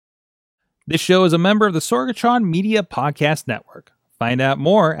This show is a member of the Sorgatron Media Podcast Network. Find out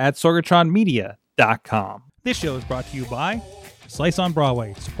more at sorgatronmedia.com. This show is brought to you by Slice on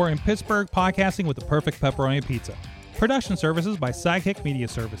Broadway, supporting Pittsburgh podcasting with the perfect pepperoni pizza. Production services by Sidekick Media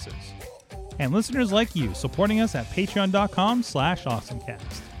Services. And listeners like you, supporting us at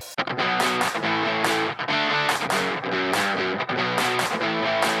patreon.com/awesomecast.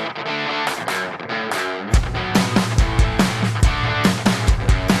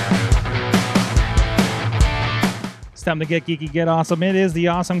 It's time to get geeky, get awesome. It is the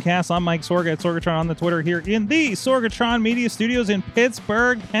Awesome Cast. I'm Mike Sorga at Sorgatron on the Twitter here in the Sorgatron Media Studios in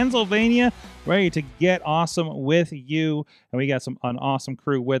Pittsburgh, Pennsylvania, ready to get awesome with you. And we got an awesome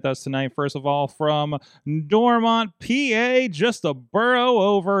crew with us tonight. First of all, from Dormont, PA, just a borough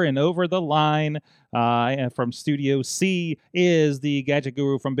over and over the line. And from Studio C is the gadget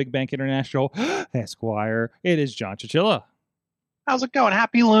guru from Big Bank International, Esquire. It is John Chichilla. How's it going?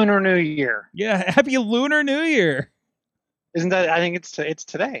 Happy Lunar New Year. Yeah, happy Lunar New Year. Isn't that? I think it's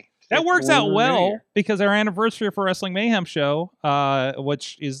today. That works out well because our anniversary for Wrestling Mayhem show,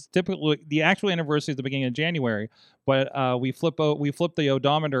 which is typically the actual anniversary is the beginning of January, but we flip the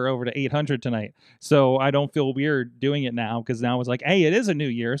odometer over to 800 tonight, so I don't feel weird doing it now because now it's like, hey, it is a new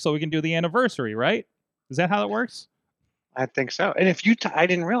year, so we can do the anniversary, right? Is that how it works? I think so. And if you, I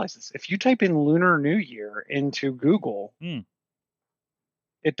didn't realize this. If you type in Lunar New Year into Google,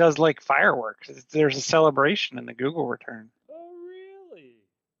 it does like fireworks. There's a celebration in the Google return.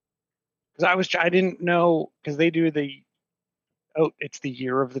 Because I didn't know, because they do it's the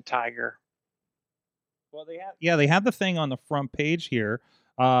year of the tiger. Well, they have the thing on the front page here,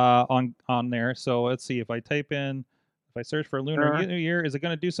 on there. So let's see if I search for Lunar New Year, is it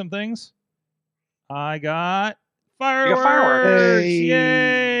going to do some things? I got fireworks. Hey.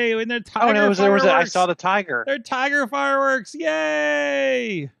 Yay! And they're tiger fireworks. I saw the tiger. They're tiger fireworks.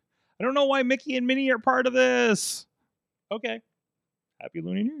 Yay! I don't know why Mickey and Minnie are part of this. Okay. Happy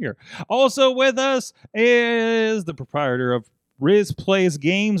Lunar New Year. Also with us is the proprietor of Riz Plays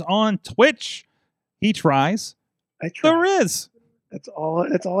Games on Twitch. He tries. I try. The Riz. That's all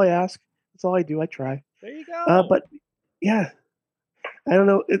I ask. That's all I do. I try. There you go. But yeah, I don't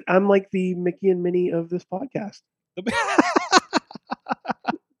know. I'm like the Mickey and Minnie of this podcast.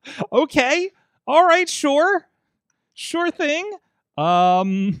 Okay. All right. Sure thing.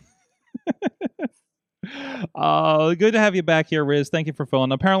 Good to have you back here, Riz. Thank you for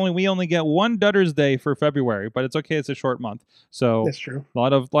filling. Apparently, we only get one Dutters Day for February, but it's okay. It's a short month, so that's true. A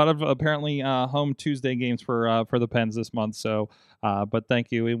lot of apparently home Tuesday games for the Pens this month. So, but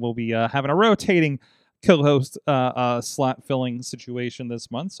thank you. We will be having a rotating co-host slot filling situation this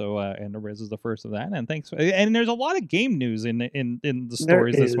month. So, and Riz is the first of that. And thanks. And there's a lot of game news in the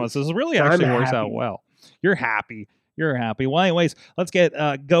stories this month. So this really actually works out well. You're happy. Well, anyways, let's get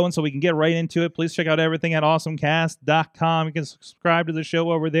going so we can get right into it. Please check out everything at awesomecast.com. You can subscribe to the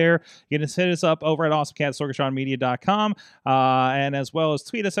show over there. You can hit us up over at awesomecast@sorgatronmedia.com, and as well as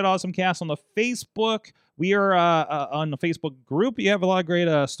tweet us at awesomecast on the Facebook. We are on the Facebook group. You have a lot of great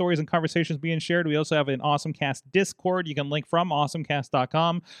stories and conversations being shared. We also have an AwesomeCast Discord. You can link from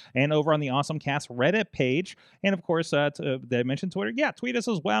awesomecast.com and over on the AwesomeCast Reddit page. And of course, did I mention Twitter? Yeah, tweet us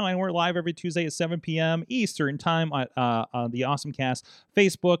as well. And we're live every Tuesday at 7 p.m. Eastern Time on the AwesomeCast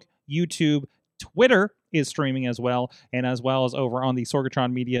Facebook, YouTube, Twitter is streaming as well as over on the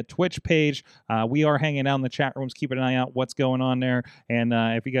Sorgatron Media Twitch page. We are hanging out in the chat rooms, keeping an eye out what's going on there. And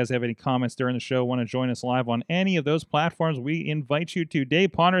if you guys have any comments during the show, want to join us live on any of those platforms, we invite you to.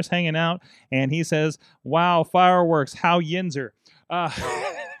 Dave Ponner's hanging out, and he says, wow, fireworks, how yinzer.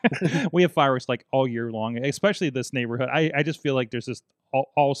 We have fireworks like all year long, especially this neighborhood. I just feel like there's just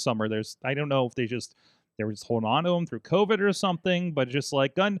all summer. I don't know if they were just holding on to them through COVID or something, but just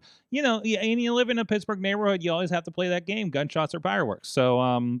like and you live in a Pittsburgh neighborhood, you always have to play that game, gunshots or fireworks.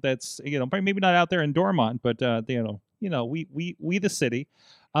 So that's maybe not out there in Dormont, but we the city.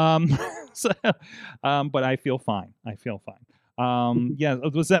 But I feel fine. Yeah,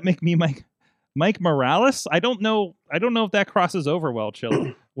 does that make me Mike Morales? I don't know if that crosses over well,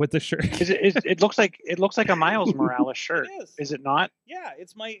 Chilla, with the shirt. It looks like a Miles Morales shirt. It is. Is it not? Yeah,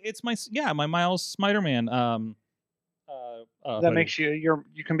 it's my Miles Spider-Man. That makes you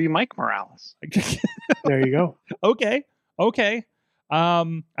can be Mike Morales. There you go. Okay.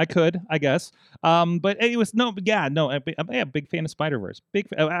 I could, I guess. But it was I'm a big fan of Spider-Verse.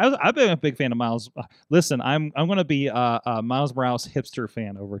 I've been a big fan of Miles. Listen, I'm going to be a Miles Morales hipster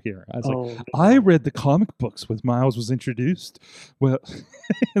fan over here. I was I read the comic books when Miles was introduced. Well,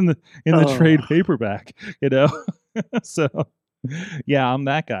 in the trade paperback, So Yeah, I'm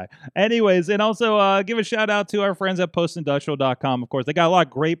that guy. Anyways, and also give a shout out to our friends at postindustrial.com. Of course, they got a lot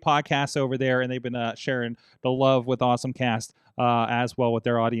of great podcasts over there, and they've been sharing the love with Awesome Cast as well with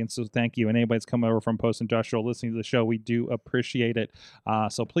their audience. So thank you. And anybody that's come over from Post Industrial listening to the show, we do appreciate it.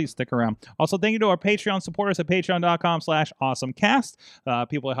 So please stick around. Also, thank you to our Patreon supporters at patreon.com/awesomecast.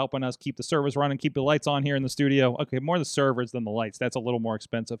 People are helping us keep the servers running, keep the lights on here in the studio. Okay, more the servers than the lights. That's a little more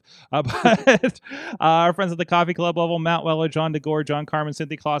expensive. But our friends at the Coffee Club level, Matt Weller, John DeGore, John Carmen,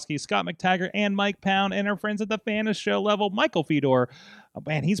 Cynthia Klosky, Scott McTaggart, and Mike Pound. And our friends at the Fantasy Show level, Michael Fedor. Oh,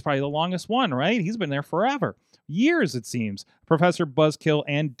 man, he's probably the longest one, right? He's been there forever. Years, it seems. Professor Buzzkill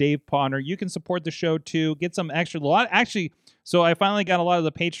and Dave Ponder. You can support the show, too. Get some extra... So I finally got a lot of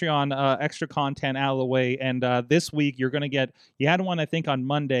the Patreon extra content out of the way, and this week you're going to get... You had one, I think, on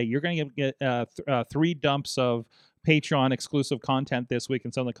Monday. You're going to get 3 dumps of Patreon exclusive content this week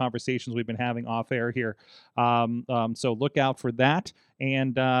and some of the conversations we've been having off air here. So look out for that,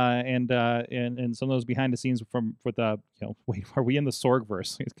 and some of those behind the scenes with wait, are we in the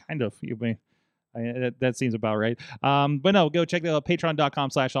Sorgverse? It's kind of that seems about right. But no, go check out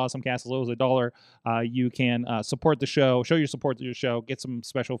patreon.com/awesomecast. As low as $1. You can support the show, show your support to your show, get some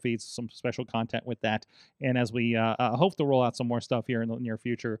special feeds, some special content with that. And as we hope to roll out some more stuff here in the near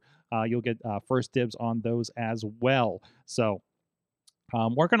future, you'll get first dibs on those as well. So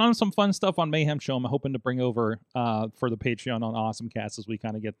working on some fun stuff on Mayhem Show. I'm hoping to bring over for the Patreon on Awesome Cast as we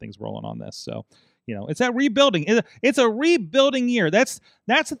kind of get things rolling on this. So, it's that rebuilding. It's a rebuilding year. That's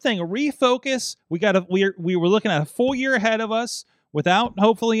the thing. A refocus. We were looking at a full year ahead of us without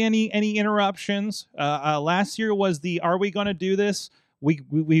hopefully any interruptions. Last year was the are we going to do this?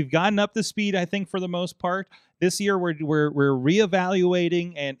 We've gotten up to speed, I think, for the most part. This year we're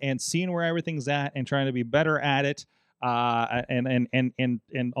reevaluating and seeing where everything's at and trying to be better at it.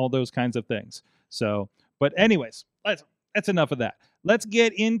 And all those kinds of things. So, but anyways, that's enough of that. Let's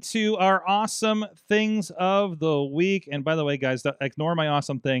get into our awesome things of the week. And by the way, guys, ignore my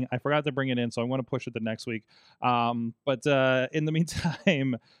awesome thing. I forgot to bring it in, so I want to push it to next week. But in the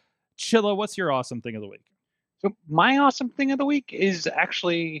meantime, Chilla, what's your awesome thing of the week? So my awesome thing of the week is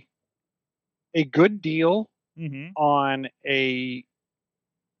actually a good deal on a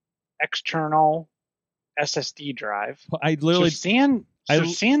external SSD drive. I literally SanDisk.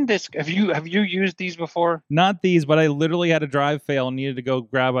 Have you used these before? Not these, but I literally had a drive fail and needed to go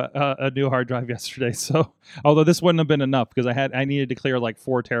grab a new hard drive yesterday. So, although this wouldn't have been enough because I needed to clear like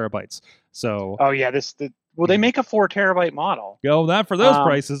 4 terabytes. So. Oh yeah, they make a 4 terabyte model. Yo, that for those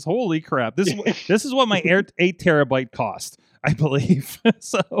prices, holy crap! This is what my 8 terabyte cost, I believe.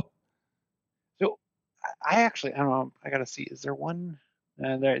 So I actually, I don't know. I gotta see. Is there one?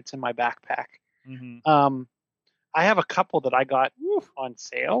 There, it's in my backpack. I have a couple that I got on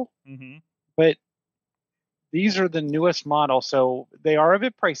sale, but these are the newest model, so they are a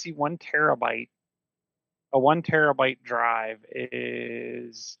bit pricey. 1 terabyte, a 1 terabyte drive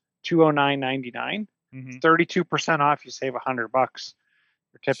is $209.99. 32% off. You save $100.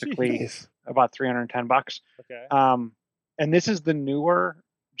 They're typically about $310. Okay. And this is the newer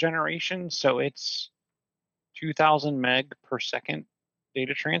generation, so it's 2,000 meg per second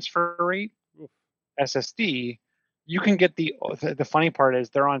data transfer rate. SSD. You can get the funny part is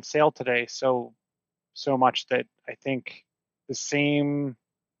they're on sale today so much that I think the same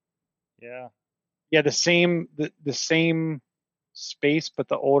the same space but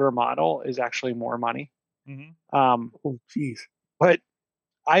the older model is actually more money. Oh geez. But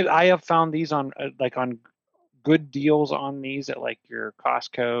I have found these on on good deals on these at like your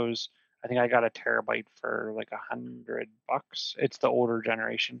Costco's. I think I got a terabyte for like $100. It's the older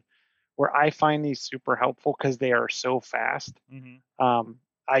generation. Where I find these super helpful because they are so fast.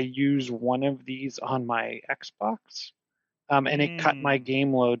 I use one of these on my Xbox, and it cut my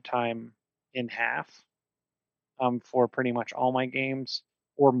game load time in half for pretty much all my games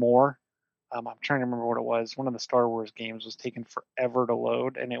or more. I'm trying to remember what it was. One of the Star Wars games was taking forever to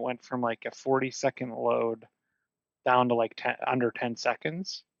load, and it went from like a 40-second load down to like under 10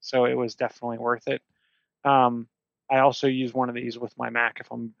 seconds. So it was definitely worth it. I also use one of these with my Mac if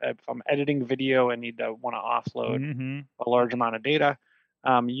I'm editing video and want to offload a large amount of data.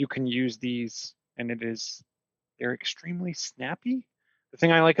 You can use these, and they're extremely snappy. The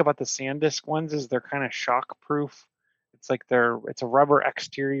thing I like about the SanDisk ones is they're kind of shock proof. It's like it's a rubber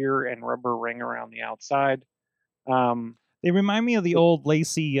exterior and rubber ring around the outside. They remind me of the old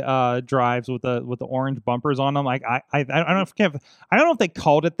Lacy drives with the orange bumpers on them. Like I don't know if they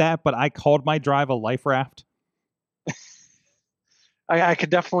called it that, but I called my drive a life raft. I could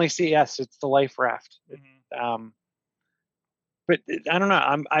definitely see, yes, it's the life raft. But I don't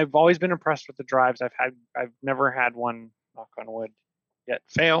know. I've always been impressed with the drives. I've never had one knock on wood, yet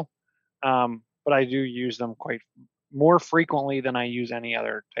fail. But I do use them quite more frequently than I use any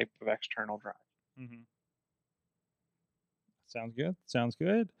other type of external drive. Mm-hmm. Sounds good. Sounds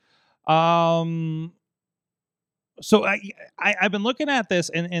good. Um, so I've been looking at this,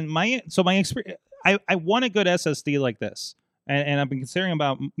 and my experience. I want a good SSD like this, and I've been considering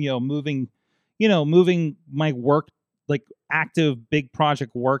about moving my work, like active big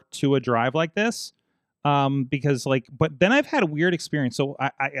project work, to a drive like this. Because but then I've had a weird experience. So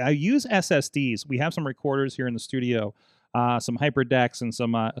I use SSDs. We have some recorders here in the studio, some HyperDecks and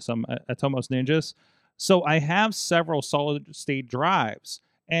some Atomos Ninjas. So I have several solid state drives,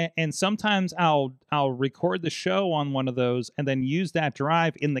 and sometimes I'll record the show on one of those and then use that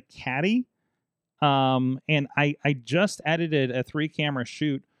drive in the caddy. And I just edited a 3-camera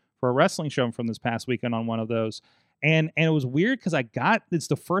shoot for a wrestling show from this past weekend on one of those, and it was weird because it's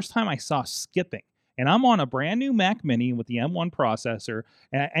the first time I saw skipping. And I'm on a brand new Mac Mini with the M1 processor,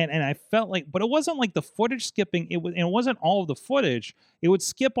 and I felt like, but it wasn't like the footage skipping. It wasn't all of the footage. It would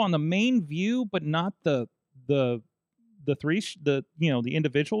skip on the main view, but not the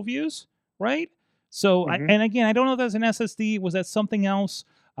individual views, right? So and again, I don't know if that's an SSD. Was that something else?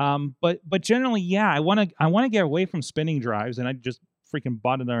 But generally, yeah, I want to get away from spinning drives, and I just freaking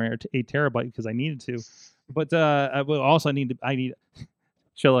bought another 8 terabyte because I needed to. But I need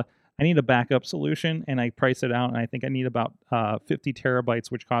Chilla. I need a backup solution, and I price it out, and I think I need about 50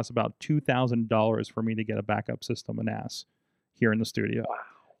 terabytes, which costs about $2,000 for me to get a backup system in NAS here in the studio. Wow.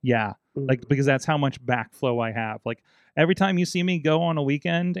 Yeah, because that's how much backflow I have. Like every time you see me go on a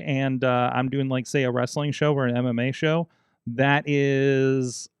weekend and I'm doing say a wrestling show or an MMA show, that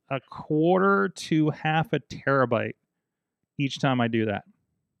is a quarter to half a terabyte each time I do that.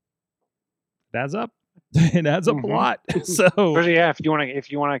 It adds up. It adds up a lot. So especially if you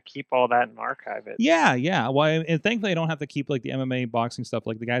want to keep all that and archive it. Yeah. Well, and thankfully I don't have to keep like the MMA boxing stuff.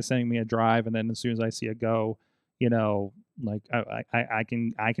 Like the guy's sending me a drive, and then as soon as I see it go, I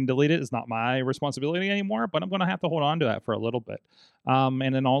can delete it. It's not my responsibility anymore. But I'm gonna have to hold on to that for a little bit.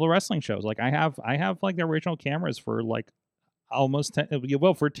 And then all the wrestling shows, like I have like the original cameras for like almost 10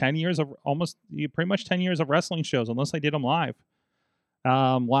 years of pretty much 10 years of wrestling shows, unless I did them live.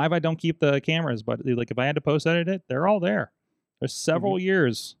 Live I don't keep the cameras, but like if I had to post edit it, they're all there. There's several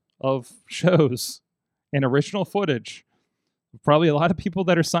years of shows and original footage. Probably a lot of people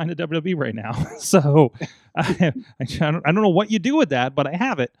that are signed to WWE right now. So I don't know what you do with that, but I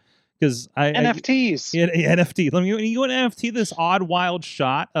have it because NFTs. NFT. Let me you NFT this odd wild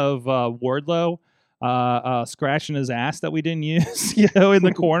shot of Wardlow scratching his ass that we didn't use, in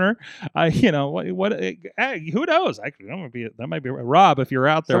the corner. Who knows? Actually, that might be Rob. If you're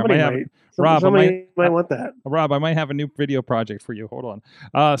out there, somebody might want that. Rob, I might have a new video project for you. Hold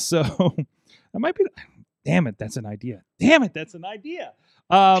on. So that might be. Damn it, that's an idea.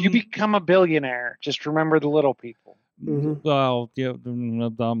 If you become a billionaire, just remember the little people. Well,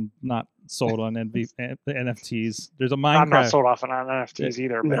 I'm not sold on NFTs. There's a Minecraft. I'm not sold off on NFTs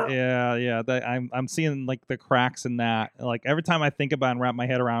either. But No. Yeah. I'm seeing like the cracks in that. Like every time I think about and wrap my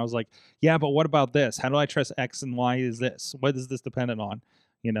head around, I was like, yeah, but what about this? How do I trust X and Y? Is this? What is this dependent on?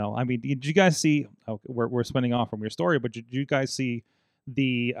 I mean, did you guys see? We're spinning off from your story, but did you guys see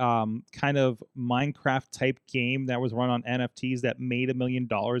the kind of Minecraft type game that was run on NFTs that made $1 million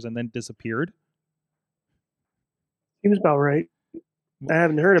and then disappeared? Seems about right. I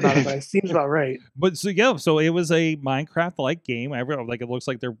haven't heard about it, but it seems about right. But so it was a Minecraft-like game. Like it looks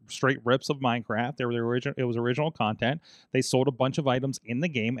like they're straight rips of Minecraft. They were the original. It was original content. They sold a bunch of items in the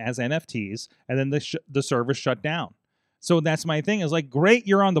game as NFTs, and then the server shut down. So that's my thing. Is like, great,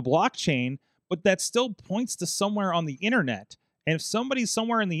 you're on the blockchain, but that still points to somewhere on the internet. And if somebody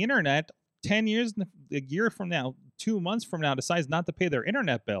somewhere in the internet 10 years, a year from now, 2 months from now, decides not to pay their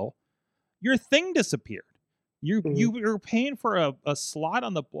internet bill, your thing disappeared. You're paying for a slot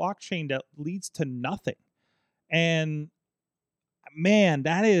on the blockchain that leads to nothing. And man,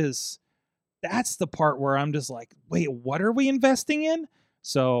 that's the part where I'm just like, wait, what are we investing in?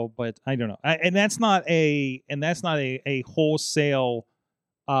 So, but I don't know. And that's not a wholesale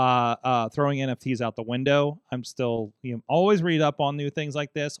throwing NFTs out the window. I'm still always read up on new things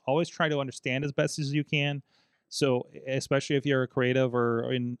like this. Always try to understand as best as you can. So especially if you're a creative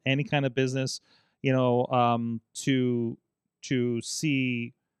or in any kind of business, to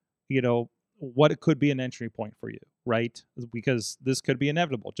see, what it could be an entry point for you, right? Because this could be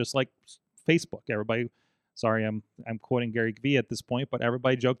inevitable, just like Facebook. Everybody, sorry, I'm quoting Gary Vee at this point, but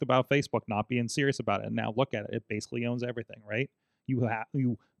everybody joked about Facebook not being serious about it. And now look at it; it basically owns everything, right?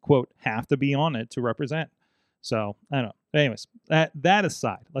 You quote have to be on it to represent. So I don't know. Anyways, that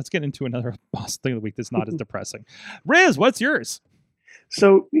aside, let's get into another boss thing of the week that's not as depressing. Riz, what's yours?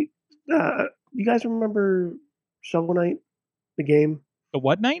 So, you guys remember Shovel Knight, the game? The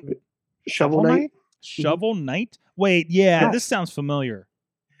what night? Shovel Knight. Shovel Knight? Wait, yeah, this Yes. sounds familiar.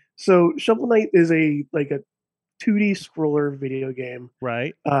 So Shovel Knight is a 2D scroller video game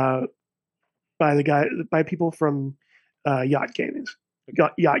Right? by people from Yacht Games,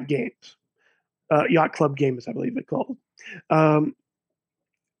 Yacht Club Games, I believe it's called.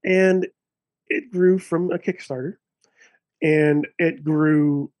 And it grew from a Kickstarter, and it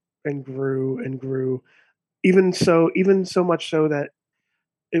grew and grew and grew. Even so much so that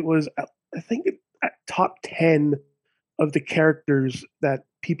it was, I think, at top 10 of the characters that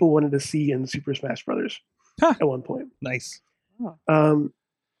people wanted to see in Super Smash Brothers Huh. at one point. Nice.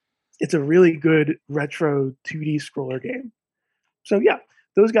 It's a really good retro 2D scroller game. So yeah,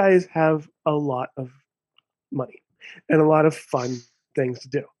 those guys have a lot of money and a lot of fun things to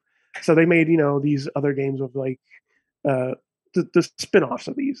do. So they made these other games with like the spin-offs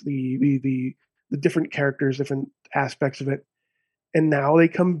of these, the different characters, different aspects of it, and now they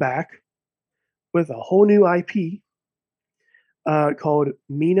come back with a whole new IP called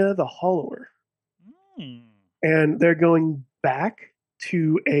Mina the Hollower. And they're going back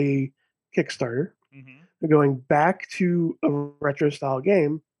to a Kickstarter. They're going back to a retro style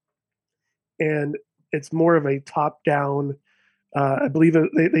game, and it's more of a top down. I believe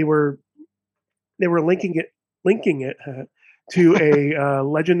they were linking it to a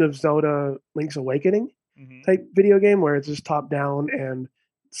Legend of Zelda: Link's Awakening type video game where it's just top down and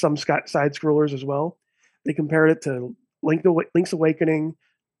some side scrollers as well. They compared it to Link's Awakening,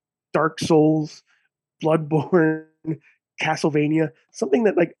 Dark Souls, Bloodborne, Castlevania, something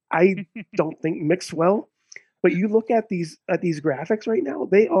that like I don't think mix well. But you look at these graphics right now,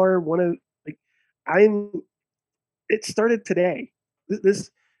 they are one of like it started today. This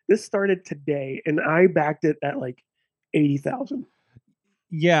started today, and I backed it at like 80,000.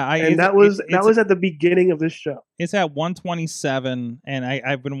 Yeah, And that was at the beginning of this show. It's at 127, and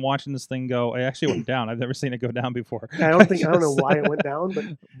I've been watching this thing go. It actually went down. I've never seen it go down before. I don't know why it went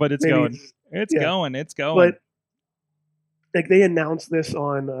down, but it's going. It's going. But like they announced this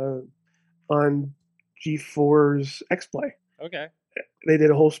on G4's X-Play. Okay. They did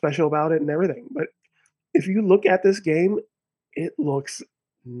a whole special about it and everything. But if you look at this game, it looks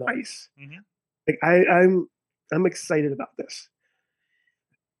nice. Like I'm excited about this.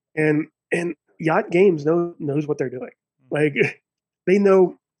 And Yacht Games knows what they're doing. Like they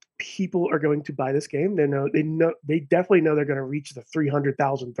know people are going to buy this game. They definitely know they're going to reach the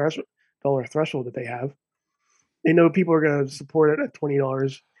 $300,000 threshold that they have. They know people are going to support it at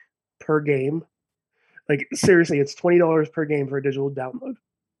 $20 per game. Like seriously, it's $20 per game for a digital download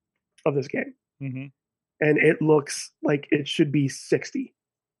of this game, and it looks like it should be $60,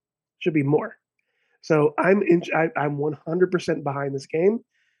 should be more. So I'm 100% behind this game.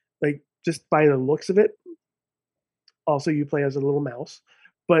 Like just by the looks of it. Also, you play as a little mouse,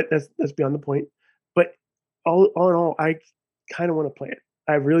 but that's beyond the point. But all in all, I kind of want to play it.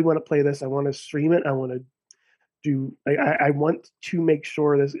 I really want to play this. I want to stream it. I want to do. I want to make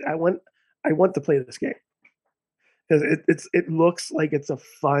sure this. I want to play this game because it looks like it's a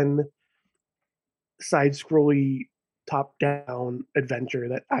fun side scrolly top down adventure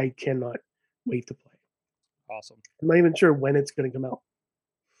that I cannot wait to play. Awesome. I'm not even sure when it's going to come out.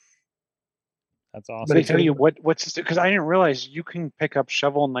 That's awesome. But I tell you what's because I didn't realize you can pick up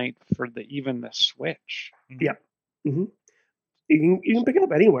Shovel Knight for the Switch. Yeah. You can pick it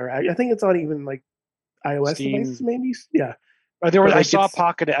up anywhere. I think it's on even like iOS devices, maybe. Yeah. I saw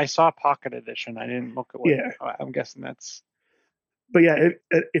Pocket Edition. I didn't look at what. Yeah. I'm guessing that's. But yeah,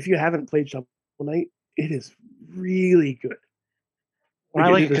 if you haven't played Shovel Knight, it is really good. I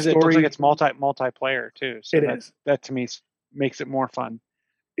like it because it looks like it's multiplayer too. So that to me makes it more fun.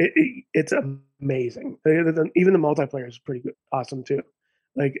 It's amazing. Even the multiplayer is pretty good, awesome too.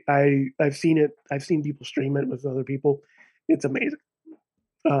 Like I've seen it. I've seen people stream it with other people. It's amazing.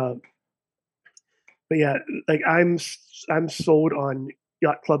 But yeah, like I'm sold on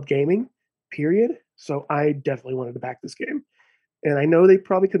Yacht Club Gaming, period. So I definitely wanted to back this game, and I know they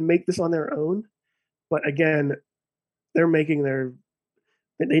probably could make this on their own, but again, they're making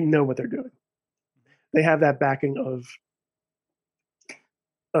they know what they're doing. They have that backing of.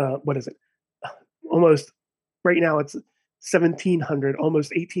 What is it? Almost right now it's 1,700,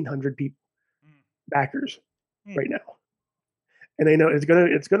 almost 1,800 people backers right now, and they know it's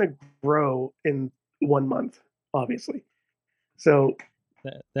gonna grow in 1 month, obviously. So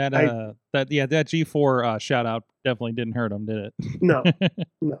That G4 shout out definitely didn't hurt them, did it? No,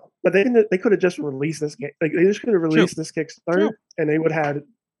 no. But they could have just released this game. Like they just could have released this Kickstarter, and they would have had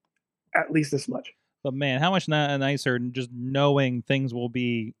at least this much. But man, how much nicer just knowing things will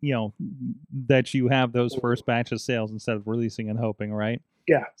be, that you have those first batch of sales instead of releasing and hoping, right?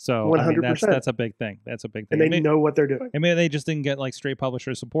 Yeah. So 100%. That's a big thing. That's a big thing. And they know what they're doing. I mean, they just didn't get like straight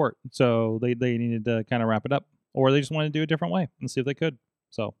publisher support, so they needed to kind of wrap it up, or they just wanted to do it a different way and see if they could.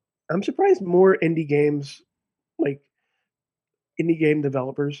 So I'm surprised more indie games, like indie game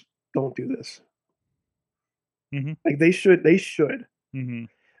developers, don't do this. Mm-hmm. Like they should. Mm-hmm.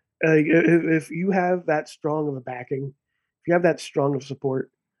 Like if you have that strong of a backing, if you have that strong of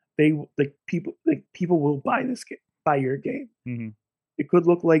support, people will buy your game. Mm-hmm. It could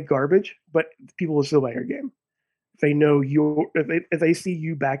look like garbage, but people will still buy your game. If they know if they see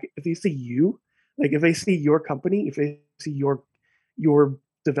you back, if they see you, like if they see your company, if they see you're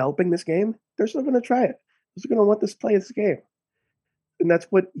developing this game, they're still going to try it. They're going to want to play this game, and that's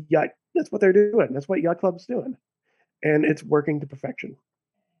what they're doing. That's what Yacht Club's doing, and it's working to perfection.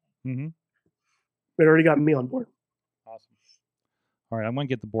 Mm-hmm. It already got me on board. Awesome. All right, I'm going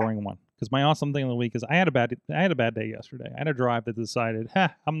to get the boring one because my awesome thing of the week is I had a bad day yesterday. I had a drive that decided,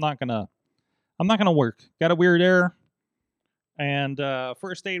 I'm not gonna work. Got a weird error, and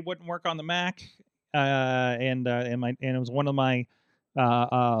first aid wouldn't work on the Mac, and it was one of my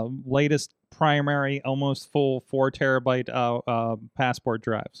latest primary, almost full 4 terabyte passport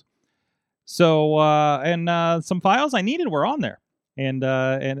drives. So some files I needed were on there. And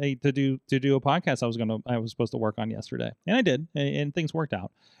to do a podcast I was supposed to work on yesterday, and I did, and things worked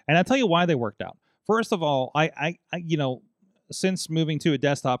out. And I'll tell you why they worked out. First of all, I since moving to a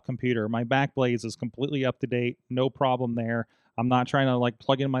desktop computer, my Backblaze is completely up to date, no problem there. I'm not trying to like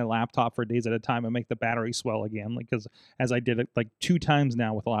plug in my laptop for days at a time and make the battery swell again, because as I did it like 2 times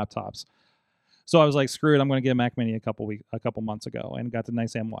now with laptops. So I was like, screw it, I'm going to get a Mac Mini a couple months ago, and got the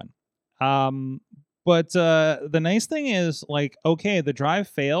nice M1. But the nice thing is, like, okay, the drive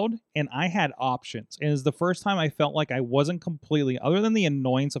failed, and I had options. And it's the first time I felt like I wasn't completely, other than the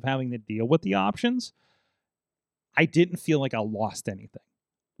annoyance of having to deal with the options, I didn't feel like I lost anything,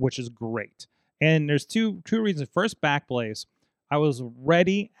 which is great. And there's two reasons. First, Backblaze. I was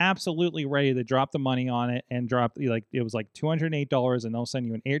ready, absolutely ready to drop the money on it and drop, like, it was like $208, and they'll send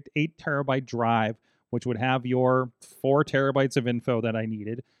you an 8 terabyte drive, which would have your 4 terabytes of info that I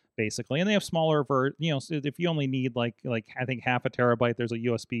needed, basically. And they have smaller if you only need like I think half a terabyte, there's a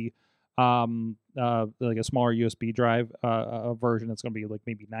USB like a smaller USB drive version that's going to be like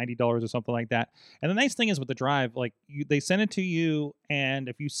maybe $90 or something like that. And the nice thing is with the drive, like they send it to you, and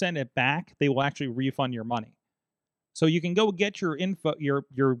if you send it back, they will actually refund your money. So you can go get your info,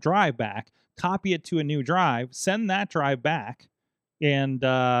 your drive back, copy it to a new drive, send that drive back, and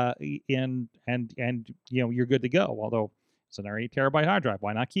you're good to go. Although it's an 8 terabyte hard drive,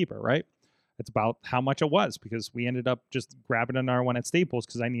 why not keep it, right? It's about how much it was, because we ended up just grabbing another one at Staples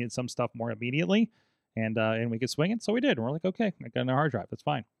because I needed some stuff more immediately, and we could swing it, so we did. And we're like, okay, I got another hard drive, that's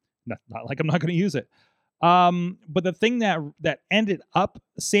fine. Not like I'm not going to use it. But the thing that ended up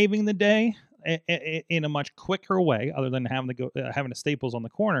saving the day in a much quicker way, other than having to Staples on the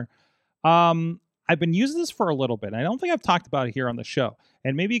corner, I've been using this for a little bit. I don't think I've talked about it here on the show,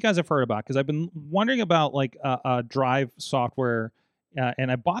 and maybe you guys have heard about it, because I've been wondering about like drive software,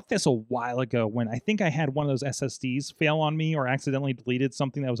 and I bought this a while ago when I think I had one of those SSDs fail on me, or accidentally deleted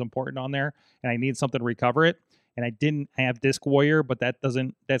something that was important on there, and I needed something to recover it. And I have Disk Warrior, but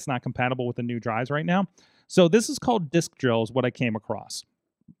that's not compatible with the new drives right now. So this is called Disk Drill, is what I came across.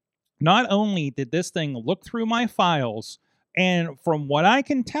 Not only did this thing look through my files, and from what I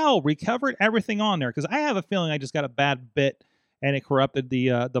can tell, recovered everything on there, because I have a feeling I just got a bad bit and it corrupted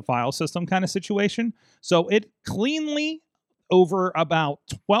the file system kind of situation. So it cleanly, over about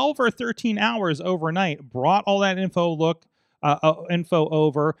 12 or 13 hours overnight, brought all that info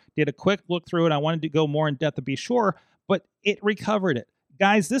over, did a quick look through it. I wanted to go more in depth to be sure, but it recovered it.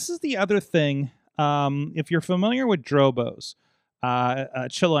 Guys, this is the other thing. If you're familiar with Drobos,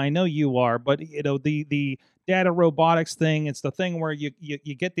 Chilla, I know you are, but the data robotics thing, it's the thing where you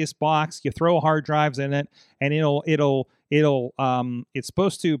get this box, you throw hard drives in it, and it's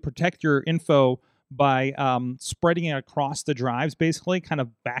supposed to protect your info by spreading it across the drives, basically kind of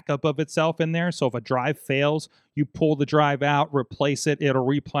backup of itself in there. So if a drive fails, you pull the drive out, replace it, it'll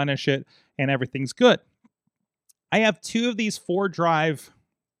replenish it, and everything's good. I have 2 of these 4 drive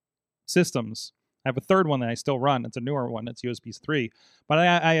systems. I have a third one that I still run. It's a newer one. It's USB 3. But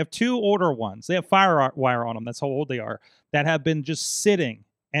I have 2 older ones. They have FireWire on them. That's how old they are. That have been just sitting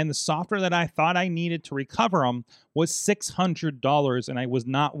and the software that I thought I needed to recover them was $600, and I was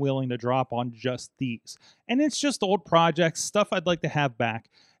not willing to drop on just these. And it's just old projects, stuff I'd like to have back.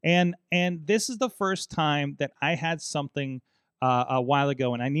 And this is the first time that I had something a while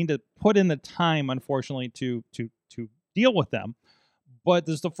ago, and I need to put in the time, unfortunately, to deal with them. But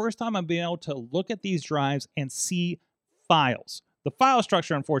this is the first time I'm being able to look at these drives and see files. The file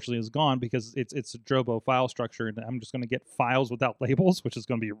structure, unfortunately, is gone because it's a Drobo file structure, and I'm just going to get files without labels, which is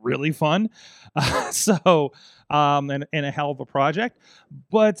going to be really fun. And a hell of a project,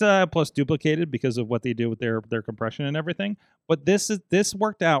 but plus duplicated because of what they do with their compression and everything. But this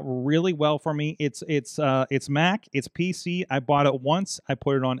worked out really well for me. It's Mac, it's PC. I bought it once. I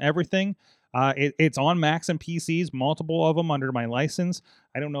put it on everything. It's on Macs and PCs, multiple of them under my license.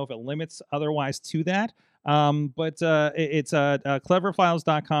 I don't know if it limits otherwise to that. But it's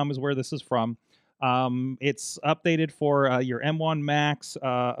cleverfiles.com is where this is from. It's updated for your M1 Macs,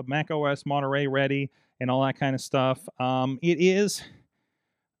 Mac OS Monterey ready, and all that kind of stuff. It's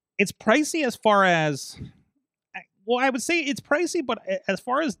pricey as far as, well, I would say it's pricey, but as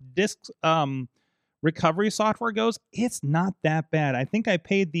far as disk recovery software goes, it's not that bad. I think I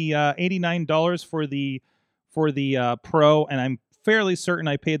paid the $89 for the Pro, and I'm fairly certain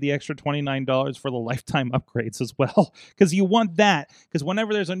I paid the extra $29 for the lifetime upgrades as well, because you want that, because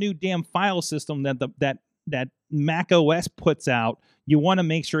whenever there's a new damn file system that Mac OS puts out, you want to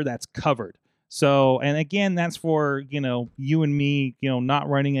make sure that's covered. So, and again, that's for, you and me, not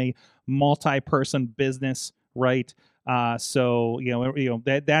running a multi-person business, right? So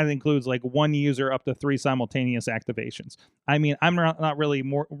that includes like one user up to 3 simultaneous activations. I mean, I'm not really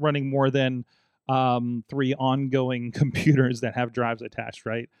running more than 3 ongoing computers that have drives attached,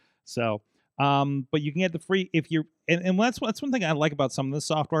 right? So, but you can get the free if you're, and that's one thing I like about some of the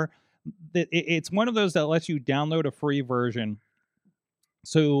software, that it's one of those that lets you download a free version,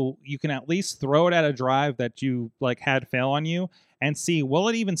 so you can at least throw it at a drive that you like had fail on you and see, will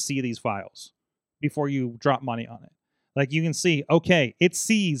it even see these files before you drop money on it? Like, you can see, okay, it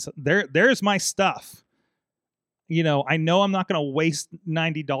sees there's my stuff. I know I'm not going to waste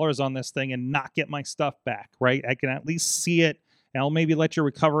 $90 on this thing and not get my stuff back, right? I can at least see it, and I'll maybe let you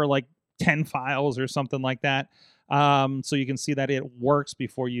recover like 10 files or something like that. So you can see that it works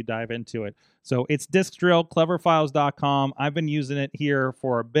before you dive into it. So it's Disk Drill, cleverfiles.com. I've been using it here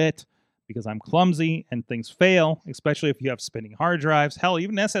for a bit because I'm clumsy and things fail, especially if you have spinning hard drives. Hell,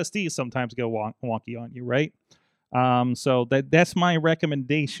 even SSDs sometimes go wonky on you, right? So that's my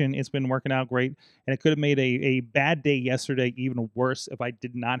recommendation. It's been working out great, and it could have made a bad day yesterday even worse if I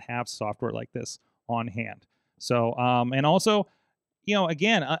did not have software like this on hand. So, and also,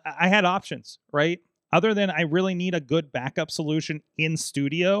 again, I had options, right? Other than I really need a good backup solution in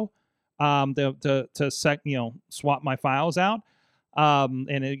studio, to swap my files out. Oh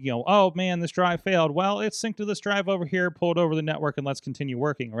man, this drive failed. Well, it's synced to this drive over here, pull it over the network, and let's continue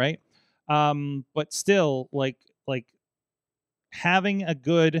working, right? But still, like having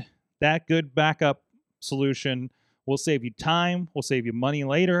that good backup solution will save you time, will save you money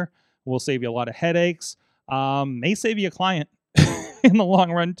later, will save you a lot of headaches, may save you a client in the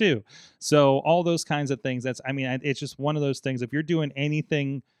long run too. So all those kinds of things, it's just one of those things. If you're doing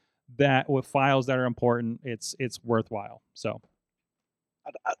anything that with files that are important, it's worthwhile. So,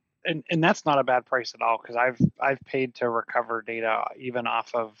 and that's not a bad price at all, because I've paid to recover data even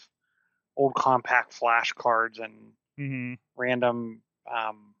off of old compact flash cards and random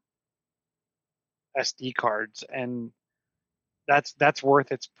SD cards, and that's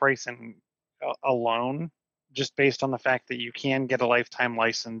worth its price alone, just based on the fact that you can get a lifetime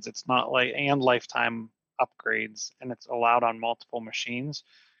license. It's not and lifetime upgrades, and it's allowed on multiple machines,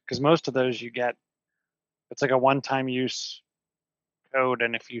 because most of those you get, it's like a one-time use code,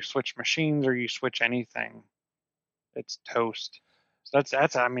 and if you switch machines or you switch anything, it's toast. So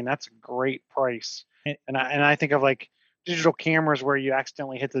that's a great price. And I think of like digital cameras where you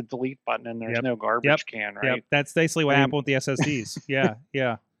accidentally hit the delete button and there's no garbage can, right? Yep. That's basically what happened with the SSDs.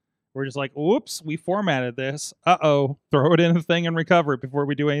 Yeah. We're just like, oops, we formatted this. Throw it in the thing and recover it before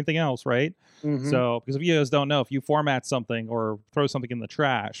we do anything else, right? Mm-hmm. So, because if you guys don't know, if you format something or throw something in the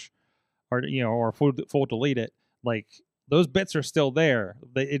trash, or full delete it, like those bits are still there.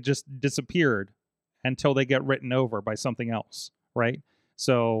 It just disappeared until they get written over by something else, right?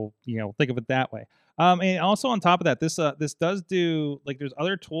 So, think of it that way. And also on top of that, this does do, like, there's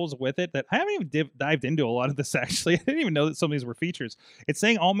other tools with it that I haven't even dived into a lot of this, actually. I didn't even know that some of these were features. It's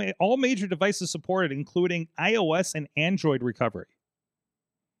saying all major devices supported, including iOS and Android recovery.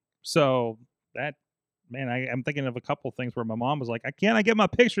 So that, man, I'm thinking of a couple things where my mom was like, I get my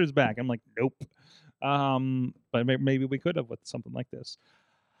pictures back. I'm like, nope. But maybe we could have with something like this.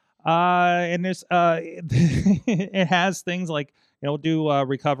 And there's it has things like it'll do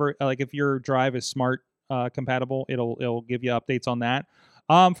recover, like if your drive is smart compatible, it'll give you updates on that.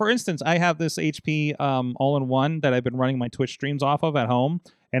 For instance, I have this HP all-in-one that I've been running my Twitch streams off of at home,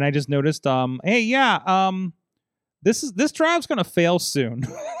 and I just noticed, hey, yeah, this drive's gonna fail soon.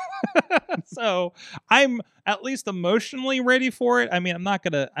 So I'm at least emotionally ready for it. I mean, I'm not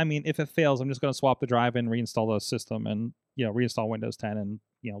gonna. I mean, if it fails, I'm just gonna swap the drive and reinstall the system, and reinstall Windows 10, and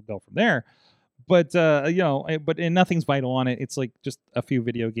go from there. But and nothing's vital on it. It's like just a few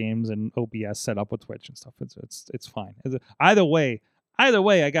video games and OBS set up with Twitch and stuff. It's fine. Either way,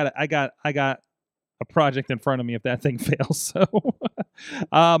 I got a project in front of me if that thing fails. So,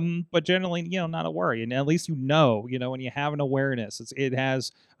 but generally, not a worry. And at least when you have an awareness, it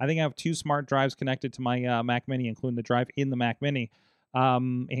has. I think I have 2 smart drives connected to my Mac Mini, including the drive in the Mac Mini.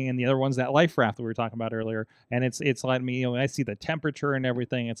 And the other one's that Life Raft that we were talking about earlier, and it's letting me, I see the temperature and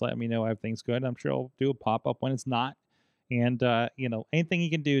everything. It's letting me know everything's good. I'm sure I'll do a pop up when it's not, and anything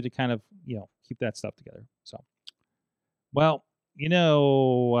you can do to kind of keep that stuff together. So, well,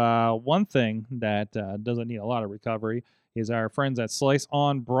 one thing that doesn't need a lot of recovery is our friends at Slice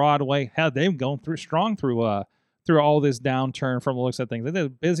on Broadway. Hell, they've gone through all this downturn from the looks of things. They're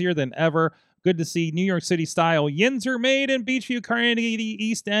busier than ever. Good to see New York City style yins are made in Beachview, Carnegie,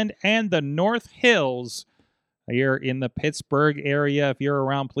 East End, and the North Hills here in the Pittsburgh area. If you're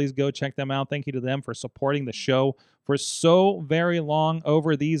around, please go check them out. Thank you to them for supporting the show for so very long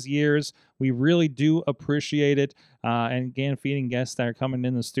over these years. We really do appreciate it. And again, feeding guests that are coming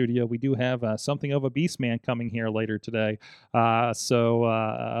in the studio. We do have something of a beast man coming here later today.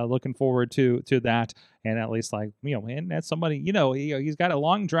 So looking forward to that. And at least and that's somebody, he's got a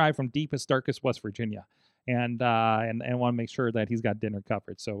long drive from deepest, darkest West Virginia. And want to make sure that he's got dinner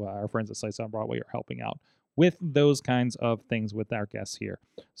covered. So our friends at Slice on Broadway are helping out with those kinds of things with our guests here.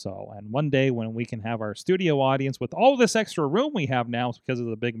 So, and one day when we can have our studio audience with all this extra room we have now because of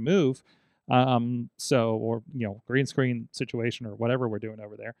the big move, or green screen situation or whatever we're doing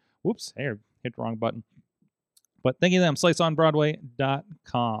over there. Whoops, hey, hit the wrong button. But thank you to them,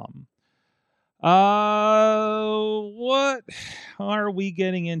 sliceonbroadway.com. What are we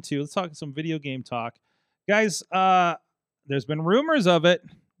getting into? Let's talk some video game talk. Guys, there's been rumors of it.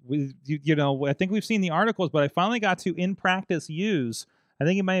 I think we've seen the articles, but I finally got to in practice use. I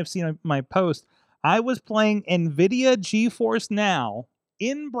think you might have seen my post. I was playing NVIDIA GeForce Now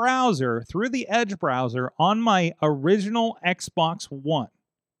in browser through the Edge browser on my original Xbox One.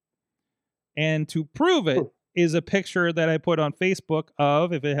 And to prove it is a picture that I put on Facebook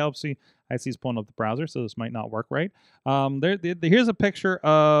of, if it helps you, I see he's pulling up the browser, so this might not work right. Here's a picture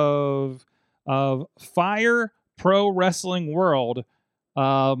of Fire Pro Wrestling World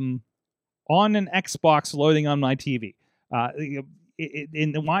on an Xbox loading on my TV. And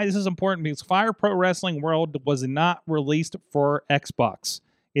why this is important, because Fire Pro Wrestling World was not released for Xbox.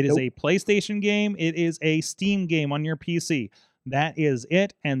 It is a PlayStation game. It is a Steam game on your PC. That is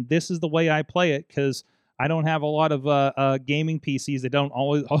it, and this is the way I play it, because I don't have a lot of gaming PCs that don't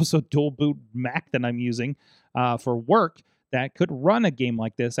always also dual boot Mac that I'm using for work that could run a game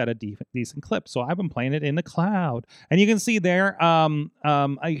like this at a decent clip. So I've been playing it in the cloud. And you can see there,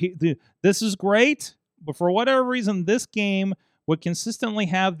 this is great, but for whatever reason, this game would consistently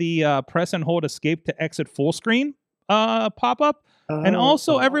have the press and hold escape to exit full screen pop up. And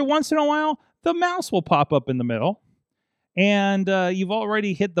also every once in a while, the mouse will pop up in the middle. And you've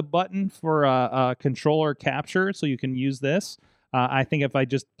already hit the button for controller capture, so you can use this. I think if I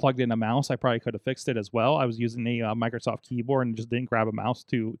just plugged in a mouse, I probably could have fixed it as well. I was using a Microsoft keyboard and just didn't grab a mouse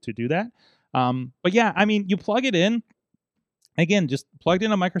to do that. But yeah, I mean, you plug it in. Again, just plugged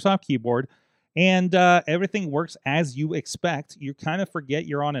in a Microsoft keyboard, and everything works as you expect. You kind of forget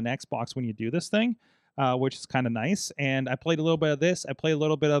you're on an Xbox when you do this thing, which is kind of nice. And I played a little bit of this. I played a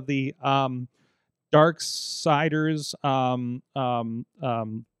little bit of the Darksiders,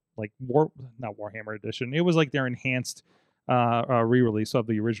 like not Warhammer Edition. It was like their enhanced re-release of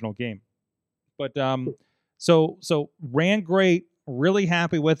the original game. But so ran great. Really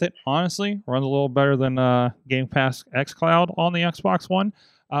happy with it. Honestly, runs a little better than Game Pass xCloud on the Xbox One.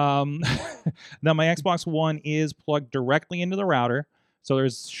 Now my Xbox One is plugged directly into the router, so there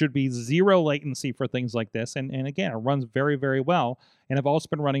should be zero latency for things like this. And again, it runs very, very well. And I've also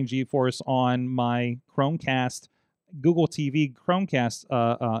been running GeForce on my Chromecast, Google TV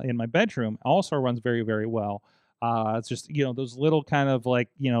Chromecast in my bedroom. Also runs very, very well. It's just, those little kind of like,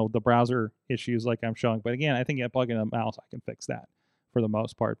 the browser issues like I'm showing. But again, I think plug in a mouse, I can fix that for the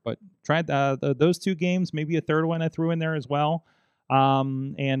most part. But tried those two games, maybe a third one I threw in there as well.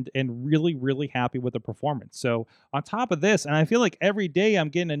 and really really happy with the performance. So on top of this, and I feel like every day I'm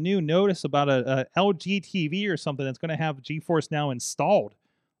getting a new notice about a LG TV or something that's going to have GeForce Now installed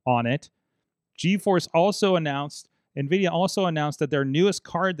on it. GeForce also announced, NVIDIA also announced that their newest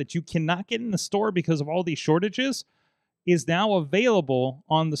card that you cannot get in the store because of all these shortages is now available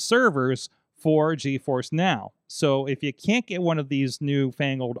on the servers for GeForce Now. So if you can't get one of these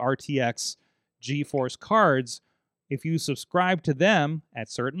newfangled RTX GeForce cards, if you subscribe to them at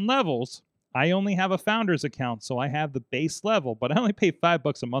certain levels, I only have a founder's account, so I have the base level, but I only pay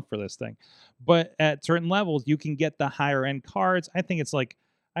 $5 a month for this thing. But at certain levels, you can get the higher end cards. I think it's like,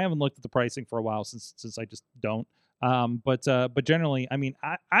 I haven't looked at the pricing for a while since I just don't. But generally, I mean,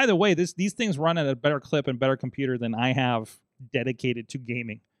 either way, these things run at a better clip and better computer than I have dedicated to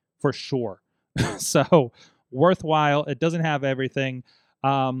gaming for sure. So worthwhile. It doesn't have everything.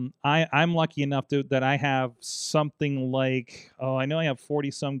 I'm lucky enough that I have something like, I know I have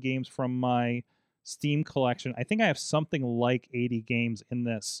 40 some games from my Steam collection. I think I have something like 80 games in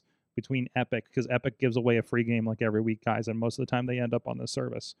this between Epic, because Epic gives away a free game like every week, guys, and most of the time they end up on this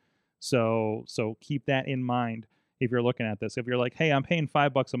service. So keep that in mind if you're looking at this. If you're like, hey, I'm paying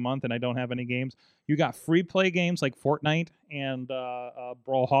 $5 a month and I don't have any games, you got free play games like Fortnite and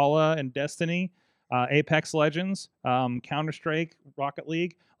Brawlhalla and Destiny, Apex Legends, Counter-Strike, Rocket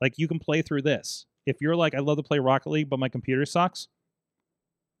League. Like, you can play through this. If you're like, I love to play Rocket League, but my computer sucks,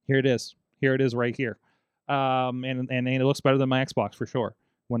 here it is. Here it is right here. And it looks better than my Xbox for sure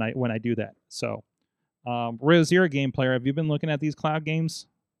when I do that. So, Riz, you're a game player. Have you been looking at these cloud games?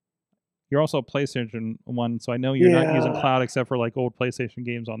 You're also a PlayStation one, so I know you're not using cloud except for like old PlayStation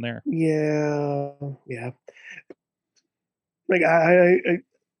games on there. Yeah. Like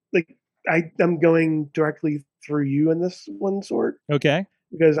I'm going directly through you in this one sort. Okay.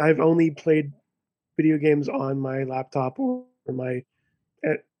 Because I've only played video games on my laptop or my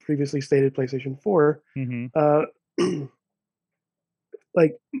previously stated PlayStation 4. Mm-hmm.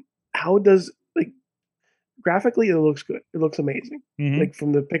 Like, how does, like, graphically it looks good. It looks amazing. Mm-hmm. Like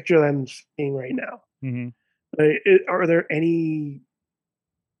from the picture that I'm seeing right now. Mm-hmm. Are there any?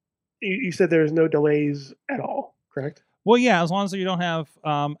 You said there's no delays at all, correct? Well, yeah, as long as you don't have,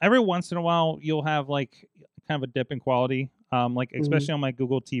 every once in a while you'll have like kind of a dip in quality. Like especially on my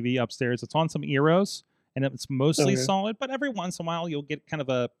Google TV upstairs, it's on some Eros and it's mostly solid, but every once in a while you'll get kind of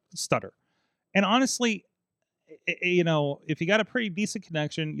a stutter. And honestly, you know, if you got a pretty decent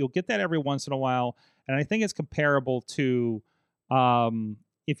connection, you'll get that every once in a while. And I think it's comparable to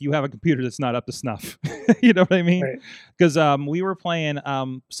if you have a computer that's not up to snuff. You know what I mean? Because we were playing,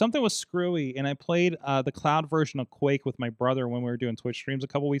 something was screwy, and I played the cloud version of Quake with my brother when we were doing Twitch streams a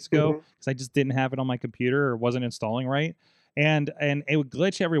couple weeks ago, because I just didn't have it on my computer or wasn't installing right. And it would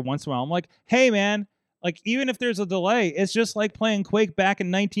glitch every once in a while. I'm like, hey, man, like, even if there's a delay, it's just like playing Quake back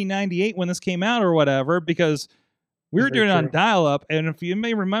in 1998 when this came out or whatever, because we were doing it on dial-up, and if you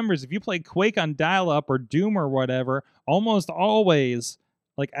may remember, if you played Quake on dial-up or Doom or whatever, almost always,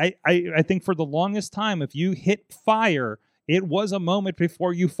 like, I think for the longest time, if you hit fire, it was a moment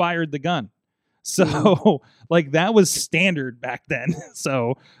before you fired the gun. So, like, that was standard back then.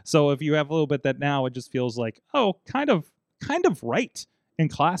 So if you have a little bit that now, it just feels like, oh, kind of right and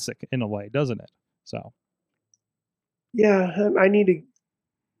classic in a way, doesn't it? So. Yeah, I need to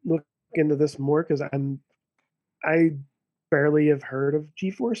look into this more, because I barely have heard of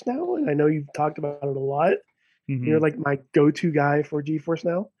GeForce Now, and I know you've talked about it a lot. You're like my go-to guy for GeForce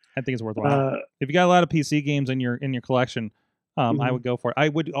Now. I think it's worthwhile. If you got a lot of PC games in your collection, I would go for it. I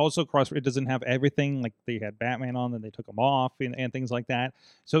would also cross. It doesn't have everything. Like, they had Batman on, then they took them off, and things like that.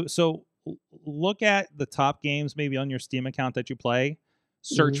 So look at the top games maybe on your Steam account that you play.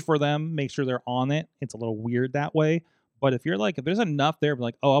 Search for them. Make sure they're on it. It's a little weird that way. But if you're like, if there's enough there,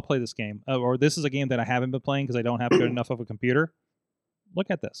 like, oh, I'll play this game, or this is a game that I haven't been playing because I don't have good enough of a computer, look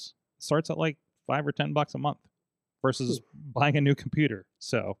at this. It starts at like $5 or $10 a month versus buying a new computer.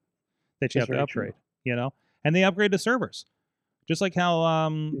 So that you have to upgrade, you know, and they upgrade the servers, just like how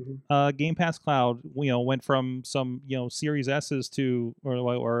Game Pass Cloud, you know, went from some, you know, Series S's to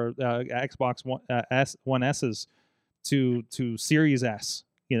or Xbox One S's to Series S,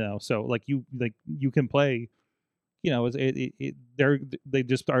 you know, so like you can play. You know, they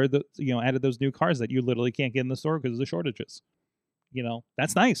just started added those new cars that you literally can't get in the store because of the shortages. You know,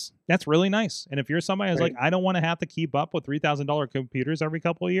 that's nice. That's really nice. And if you're somebody who's like, I don't want to have to keep up with $3,000 computers every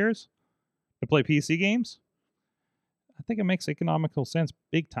couple of years to play PC games, I think it makes economical sense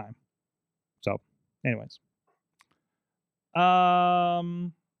big time. So, anyways,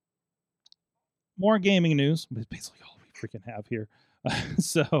 more gaming news. Basically all we freaking have here.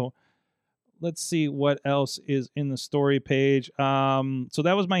 So. let's see what else is in the story page. So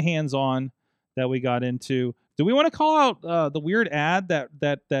that was my hands-on that we got into. Do we want to call out the weird ad that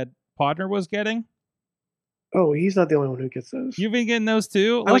Podner was getting? Oh, he's not the only one who gets those. You've been getting those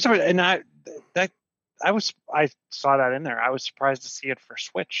too? I was surprised, and I saw that in there. I was surprised to see it for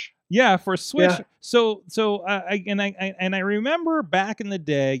Switch. Yeah, for Switch. Yeah. So I remember back in the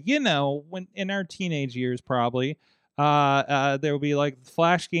day, when in our teenage years, probably, there would be like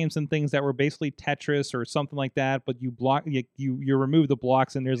flash games and things that were basically Tetris or something like that, but you remove the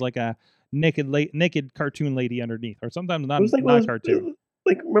blocks and there's like a naked cartoon lady underneath, or sometimes not It was like not cartoon.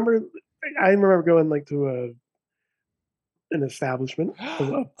 I remember going like to an establishment.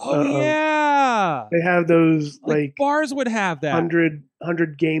 Yeah, they have those like bars would have that 100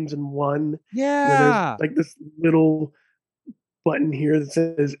 games in one. Yeah, there's like this little button here that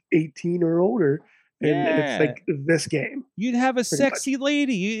says 18 or older, and it's like this game. You'd have a sexy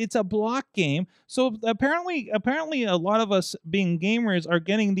lady. It's a block game. So apparently a lot of us being gamers are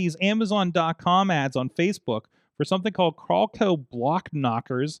getting these Amazon.com ads on Facebook for something called Crawlco Block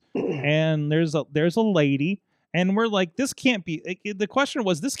Knockers, and there's a lady. And we're like, this can't be. The question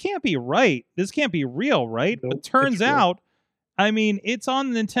was, this can't be right. This can't be real, right? Nope, but turns out, I mean, it's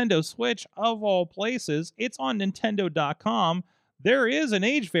on Nintendo Switch of all places. It's on Nintendo.com. There is an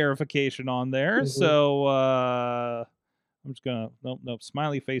age verification on there. So I'm just gonna nope.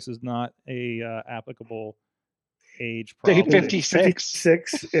 Smiley face is not a applicable age. Day 56.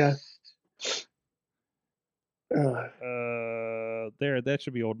 56. Yeah. There. That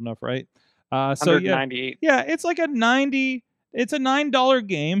should be old enough, right? So yeah, it's like a $90. It's a $9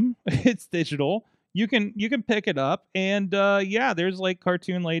 game. It's digital. You can pick it up, and there's like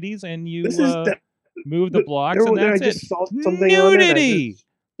cartoon ladies, and you move the blocks, and that's it. Saw nudity.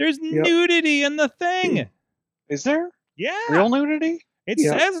 There's nudity in the thing. Is there? Yeah, real nudity. It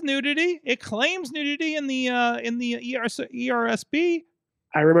says nudity. It claims nudity in the ERSB.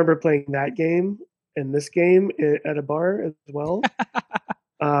 I remember playing that game and this game at a bar as well.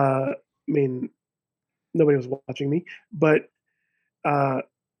 I mean, nobody was watching me, but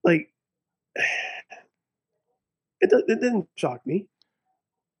like it didn't shock me.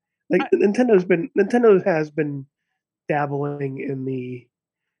 Like Nintendo has been dabbling in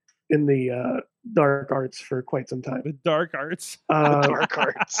the dark arts for quite some time. The dark arts. Dark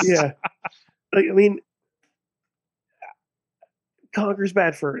arts. Yeah. Like, I mean, Conker's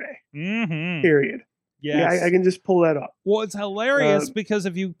Bad Fur Day. Mm-hmm. Period. Yes. Yeah, I can just pull that up. Well, it's hilarious because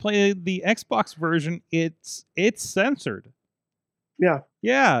if you play the Xbox version, it's censored. Yeah.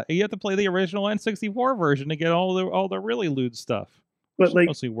 Yeah, you have to play the original N64 version to get all the really lewd stuff. But like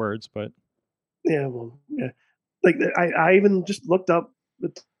mostly words, but yeah, well, yeah. Like I even just looked up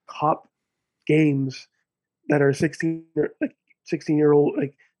the top games that are 16 year old,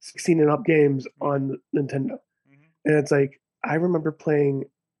 like 16 and up games on Nintendo, and it's like I remember playing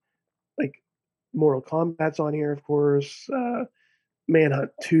like Mortal Kombat's on here, of course,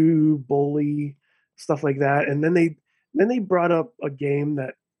 Manhunt 2, Bully, stuff like that, and then they brought up a game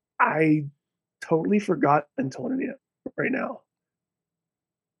that I totally forgot until right now.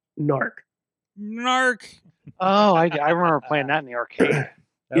 Narc. Oh, I remember playing that in the arcade.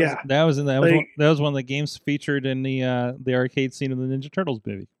 That was one of the games featured in the arcade scene of the Ninja Turtles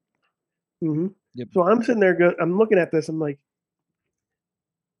movie. Mm-hmm. Yep. So I'm sitting there, I'm looking at this, I'm like,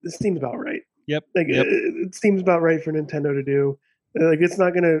 this seems about right. Yep. Like it seems about right for Nintendo to do. Like it's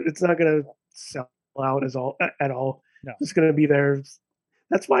not gonna sell out at all. No. It's gonna be there.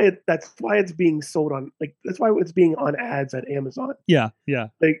 That's why it's being sold on, like, that's why it's being on ads at Amazon. Yeah.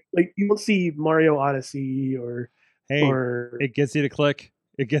 Like you don't see Mario Odyssey or it gets you to click.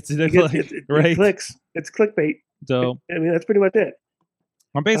 It gets you to click. Right. It clicks. It's clickbait. So I mean, that's pretty much it.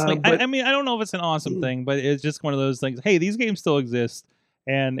 Or basically, I mean, I don't know if it's an awesome thing, but it's just one of those things. Hey, these games still exist,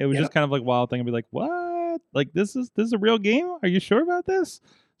 and it was just kind of like a wild thing. I'd be like, what? Like this is a real game? Are you sure about this?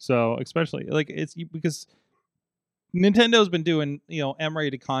 So especially like it's because Nintendo's been doing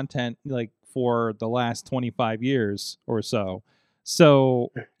M-rated content like for the last 25 years or so.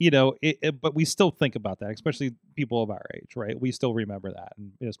 So but we still think about that, especially people of our age, right? We still remember that.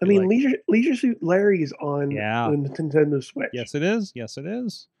 And I mean, Leisure Suit Larry's on the Nintendo Switch. Yes, it is.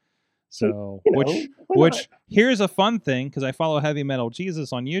 So, which here's a fun thing, because I follow Heavy Metal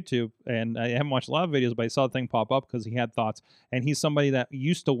Jesus on YouTube, and I haven't watched a lot of videos, but I saw the thing pop up because he had thoughts, and he's somebody that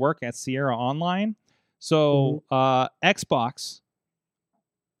used to work at Sierra Online. So Xbox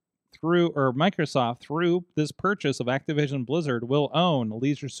or Microsoft, through this purchase of Activision Blizzard, will own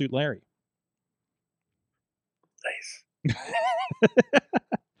Leisure Suit Larry. Nice.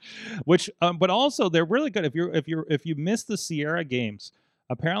 Which, but also they're really good. If you missed the Sierra games,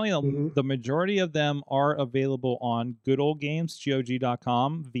 Apparently, the majority of them are available on Good Old Games,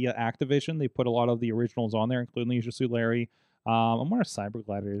 GOG.com, via Activision. They put a lot of the originals on there, including Leisure Suit Larry. I wonder if Cyber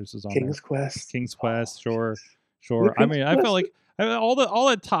Gladiators is on King's there. Quest. King's Quest, sure. Well, I mean, King's I felt Quest- like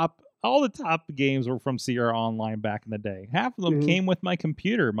all the top games were from Sierra Online back in the day. Half of them came with my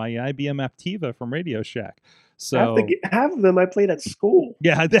computer, my IBM Aptiva from Radio Shack. So half of them I played at school.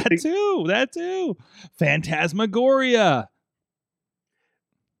 yeah, that too. Phantasmagoria.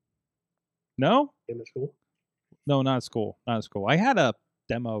 No? Game at school. No, not at school. Not at school. I had a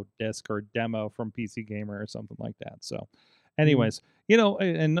demo disc or demo from PC Gamer or something like that. So, anyways,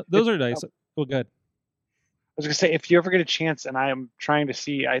 and those are nice. Well, good. I was gonna say, if you ever get a chance, and I am trying to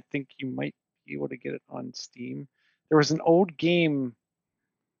see, I think you might be able to get it on Steam. There was an old game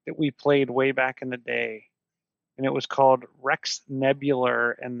that we played way back in the day, and it was called Rex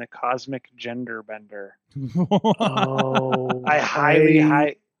Nebular and the Cosmic Gender Bender. Oh,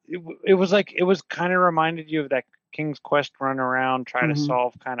 It was kind of reminded you of that King's Quest run around, try to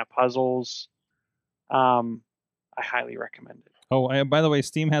solve kind of puzzles. I highly recommend it. Oh, and by the way,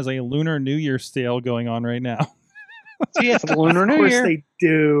 Steam has a Lunar New Year sale going on right now. See, it's Lunar New Year. Of course they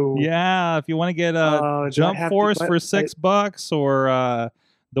do. Yeah, if you want to get Jump Force for $6 or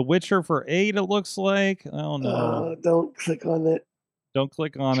The Witcher for $8, it looks like. Oh no! Don't click on it. Don't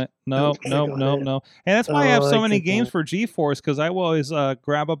click on it. No. And that's why I have so many games for GeForce, because I will always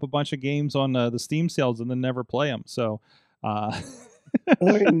grab up a bunch of games on the Steam sales and then never play them. So.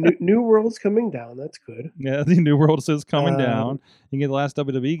 New World's coming down. That's good. Yeah, the New World is coming down. You can get the last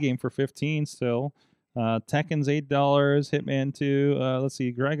WWE game for $15 still. Tekken's $8. Hitman 2. Let's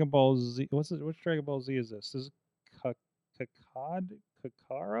see. Dragon Ball Z. Which Dragon Ball Z is this? This is Kakaro?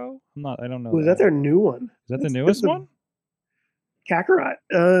 I don't know. Was that their new one? Is that the newest one? Kakarot.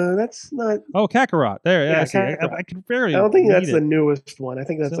 That's not. Oh, Kakarot. There. Yeah, I can barely. I don't think that's the newest one. I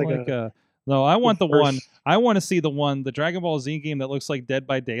think that's like a. No, I want the one. I want to see the one, the Dragon Ball Z game that looks like Dead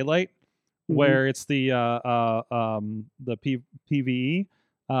by Daylight, where it's the PVE.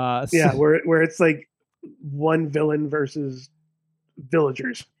 Yeah, where it's like one villain versus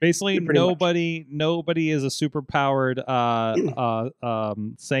villagers. Basically, nobody is a super powered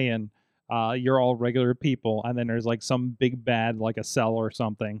Saiyan. You're all regular people, and then there's like some big bad, like a cell or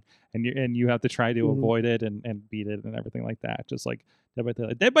something, and you have to try to avoid it and beat it and everything like that. Just like Dead by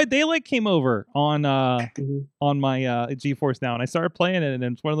Daylight. Dead by Daylight came over on my GeForce Now, and I started playing it, and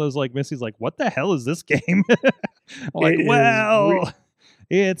it's one of those like Missy's like, "What the hell is this game?" I'm like,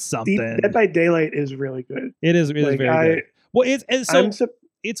 it's something. Dead by Daylight is really good. It is very good. Well,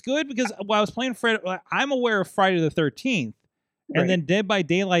 it's good because while I was playing I'm aware of Friday the 13th. And then Dead by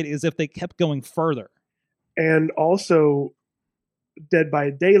Daylight is if they kept going further. And also, Dead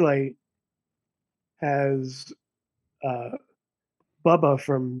by Daylight has Bubba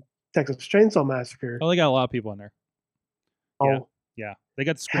from Texas Chainsaw Massacre. Oh, they got a lot of people in there. Oh, yeah. They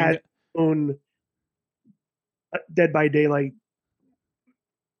got Scream. Own Dead by Daylight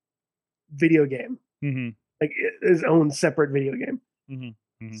video game. Like his own separate video game.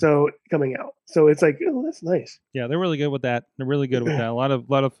 So coming out, so it's like, oh, that's nice. Yeah, they're really good with that. A lot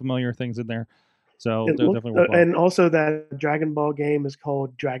of familiar things in there. So they're definitely worthwhile. And also that Dragon Ball game is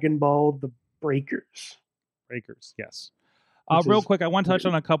called Dragon Ball: The Breakers. Yes. Real quick, I want to touch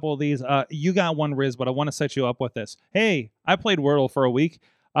on a couple of these. You got one, Riz, but I want to set you up with this. Hey, I played Wordle for a week.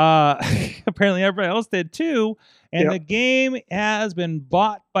 Apparently everybody else did too, and the game has been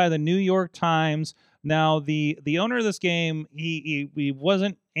bought by the New York Times. Now, the owner of this game, he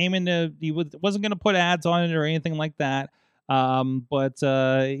wasn't aiming to, wasn't going to put ads on it or anything like that. But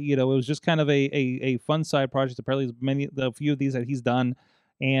it was just kind of a fun side project. Apparently, a few of these that he's done,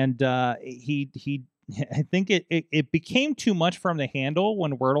 and I think it became too much for him to handle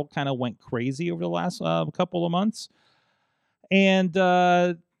when Wordle kind of went crazy over the last couple of months, and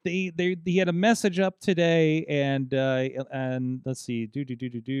he had a message up today, and let's see,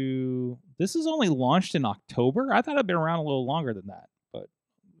 this is only launched in October. I thought it'd been around a little longer than that, but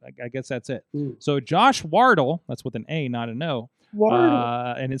I guess that's it. So Josh Wardle, that's with an A, not an O,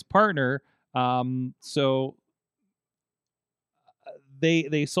 and his partner. So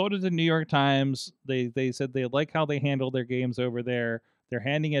they sold it to New York Times. They said they like how they handle their games over there. They're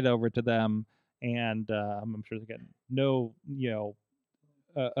handing it over to them, and I'm sure they get no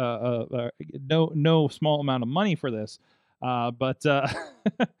small amount of money for this, but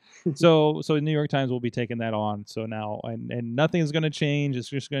so New York Times will be taking that on. So now and nothing's going to change. It's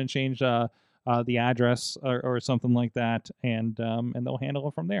just going to change the address or something like that, and they'll handle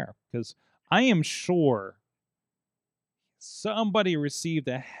it from there. Because I am sure somebody received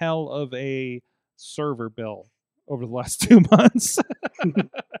a hell of a server bill over the last 2 months.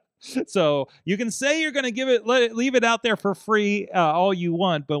 So you can say you're going to leave it out there for free all you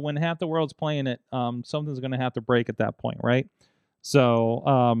want, but when half the world's playing it, something's going to have to break at that point, right? So,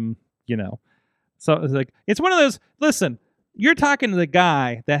 so it's like, it's one of those, listen, you're talking to the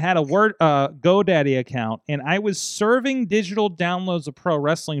guy that had a GoDaddy account, and I was serving digital downloads of pro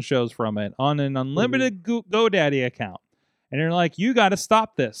wrestling shows from it on an unlimited GoDaddy account. And you're like, you got to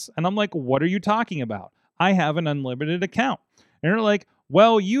stop this. And I'm like, what are you talking about? I have an unlimited account. And you're like,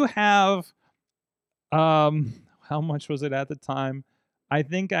 well, you have, how much was it at the time? I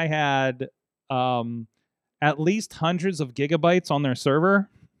think I had at least hundreds of gigabytes on their server.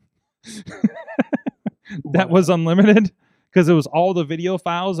 That was unlimited because it was all the video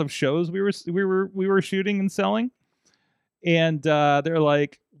files of shows we were shooting and selling. And they're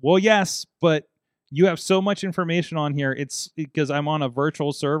like, well, yes, but you have so much information on here. It's because I'm on a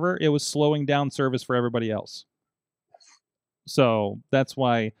virtual server. It was slowing down service for everybody else. So that's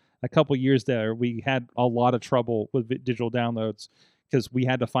why a couple years there, we had a lot of trouble with digital downloads because we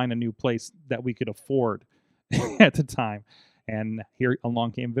had to find a new place that we could afford at the time. And here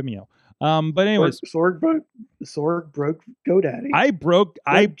along came Vimeo. But anyways, Sorg broke GoDaddy. I broke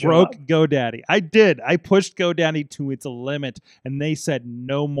GoDaddy. I did. I pushed GoDaddy to its limit, and they said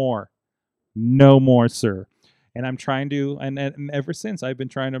no more, sir. And I'm trying to, and ever since I've been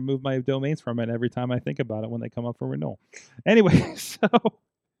trying to move my domains from it every time I think about it when they come up for renewal. Anyway, so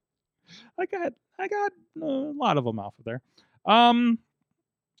I got a lot of them off of there.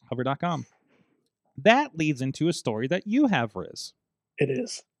 Hover.com. That leads into a story that you have, Riz. It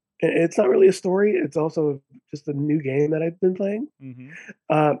is. It's not really a story. It's also just a new game that I've been playing.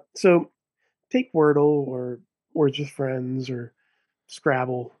 Mm-hmm. So take Wordle or Words with Friends or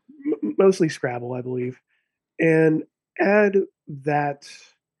Scrabble, mostly Scrabble, I believe, and add that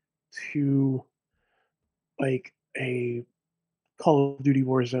to like a Call of Duty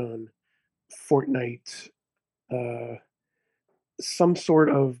Warzone, Fortnite, some sort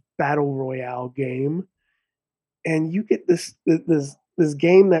of battle royale game, and you get this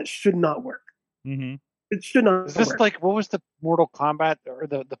game that should not work. Mm-hmm. It should not. Is this like, what was the Mortal Kombat or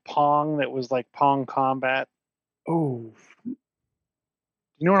the Pong that was like Pong Combat? Oh, you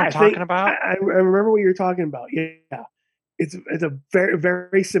know what I'm talking about? I remember what you're talking about. Yeah, it's a very,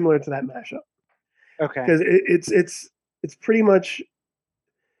 very similar to that mashup. Okay, because it's pretty much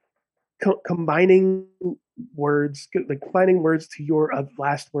combining words, like combining words to your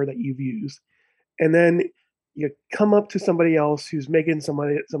last word that you've used, and then you come up to somebody else who's making some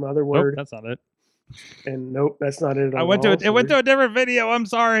other word. Nope, that's not it. And nope, that's not it. It went to a different video. I'm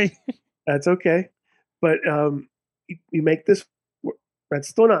sorry. That's okay, but you make this. That's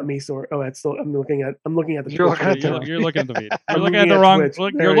still not me. So that's still. I'm looking at the. You're looking at the feed. You're looking at the wrong.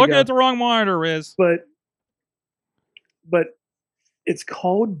 You're looking at the wrong monitor, Riz. But it's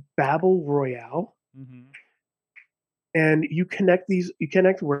called Babel Royale, and you connect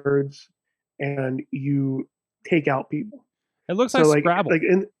words, and you take out people. It looks like Scrabble.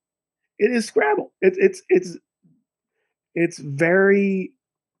 It is Scrabble. It's very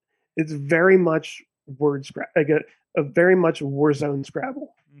much word Scrabble, like a very much Warzone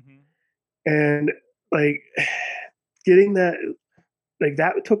Scrabble, and like getting that, like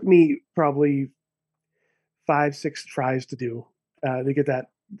that took me probably 5-6 tries to do to get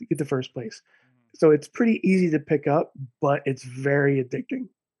the first place. So it's pretty easy to pick up, but it's very addicting.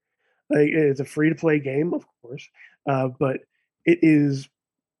 Like, it's a free to play game, of course, but it is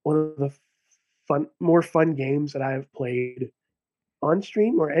one of the more fun games that I have played on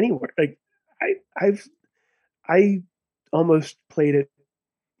stream or anywhere. Like I almost played it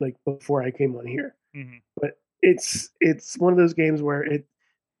like before I came on here, but it's one of those games where it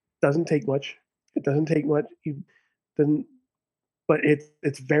doesn't take much. It doesn't take much. But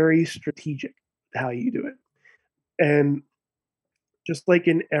it's very strategic how you do it, and just like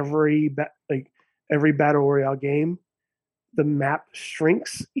in every battle royale game, the map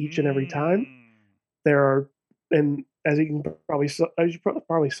shrinks each and every time. There are, and as you probably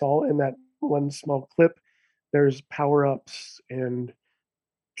saw in that one small clip, there's power ups and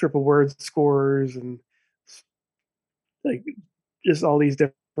triple word scores and like just all these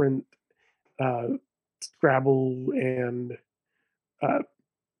different Scrabble and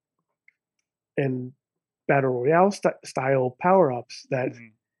battle royale style power ups that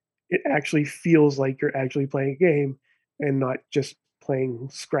it actually feels like you're actually playing a game and not just playing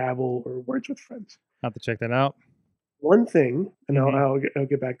Scrabble or Words with Friends. I'll have to check that out. One thing, and I'll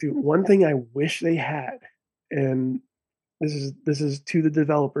get back to one thing I wish they had, and this is to the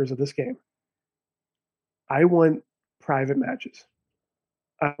developers of this game. I want private matches.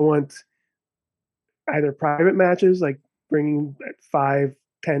 I want either private matches, like bringing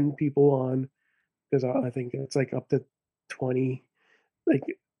 5-10 people on, because I think it's like up to 20 like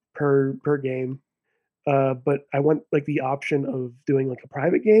per game. But I want like the option of doing like a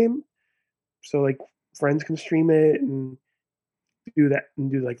private game, so like friends can stream it and do that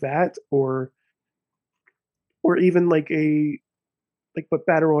and do like that, or even like what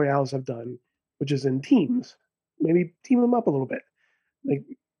battle royales have done, which is in teams. Maybe team them up a little bit, like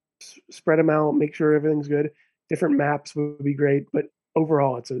spread them out, make sure everything's good. Different maps would be great, but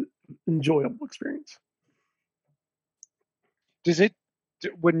overall, it's an enjoyable experience. Does it,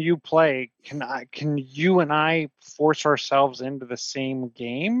 when you play, can you and I force ourselves into the same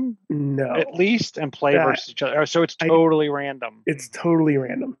game No, at least and play versus each other? So it's totally random. It's totally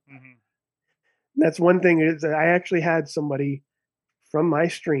random. Mm-hmm. That's one thing, is that I actually had somebody from my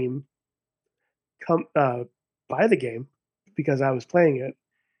stream come buy the game because I was playing it,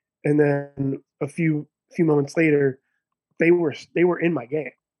 and then a few moments later, they were in my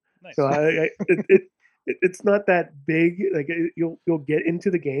game. Nice. So it's not that big. Like you'll get into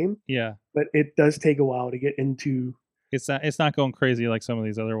the game. Yeah. But it does take a while to get into. It's not going crazy like some of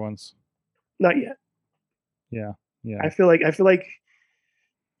these other ones. Not yet. Yeah. Yeah. I feel like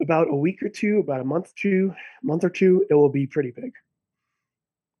about a week or two, about a month or two, it will be pretty big.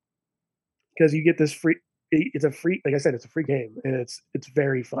 Because you get this free. It's a free, like I said, it's a free game, and it's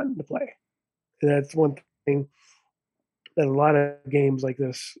very fun to play. And that's one thing that a lot of games like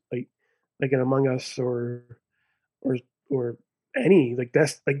this, like an Among Us or any like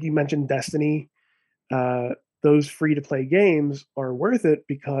you mentioned Destiny, those free to play games are worth it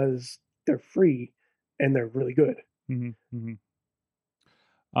because they're free and they're really good. Mm-hmm,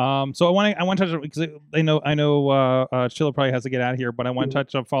 mm-hmm. So I want to touch, because I know Chilla probably has to get out of here, but I want to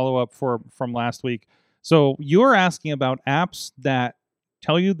touch on follow up from last week. So you were asking about apps that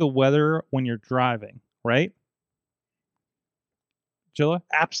tell you the weather when you're driving, right? Chilla?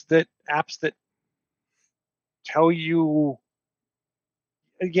 Apps that tell you,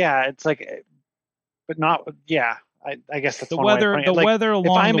 yeah, it's like, but not, yeah. I guess that's the weather. The weather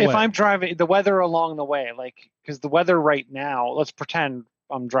along the way. If I'm driving, the weather along the way, like, because the weather right now. Let's pretend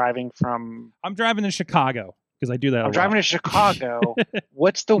I'm driving to Chicago, because I do that. I'm driving to Chicago.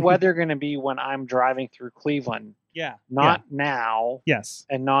 What's the weather going to be when I'm driving through Cleveland? Yeah. Not now. Yes.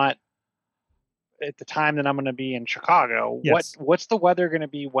 And not at the time that I'm going to be in Chicago. Yes. What's the weather going to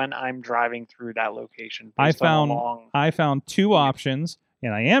be when I'm driving through that location? I found two options,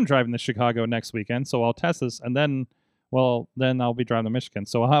 and I am driving to Chicago next weekend, so I'll test this, and then I'll be driving to Michigan.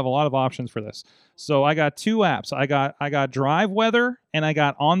 So I'll have a lot of options for this. So I got two apps. I got Drive Weather, and I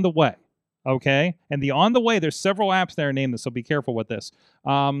got On the Way. Okay, and the On the Way, there's several apps there named this, so be careful with this.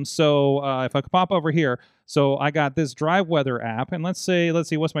 So if I could pop over here, so I got this Drive Weather app, and let's see,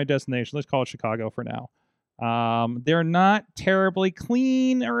 what's my destination? Let's call it Chicago for now. They're not terribly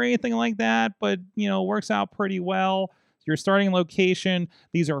clean or anything like that, but works out pretty well. Your starting location,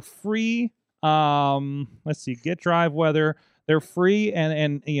 these are free. Let's see, get Drive Weather. They're free,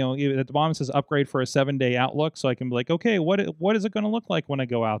 and at the bottom it says upgrade for a 7-day outlook, so I can be like, okay, what is it going to look like when I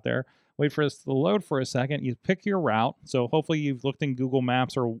go out there? Wait for this to load for a second. You pick your route. So hopefully you've looked in Google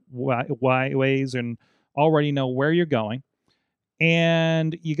Maps or Waze and already know where you're going.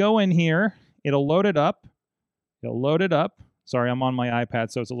 And you go in here. It'll load it up. Sorry, I'm on my iPad,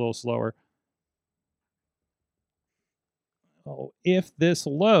 so it's a little slower. Oh, if this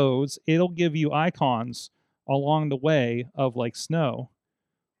loads, it'll give you icons along the way of like snow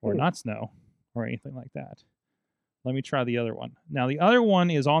or not snow or anything like that. Let me try the other one. Now the other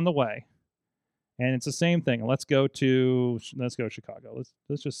one is On the Way, and it's the same thing. Let's go Chicago.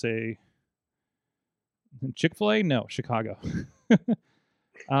 Let's just say Chick-fil-A. No, Chicago.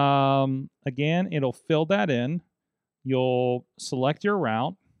 Again, it'll fill that in. You'll select your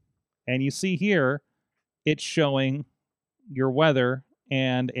route, and you see here it's showing your weather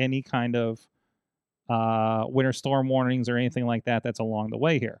and any kind of winter storm warnings or anything like that that's along the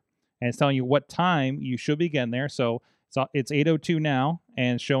way here. And it's telling you what time you should be getting there. So it's 8:02 now,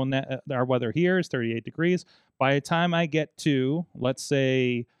 and showing that our weather here is 38 degrees. By the time I get to, let's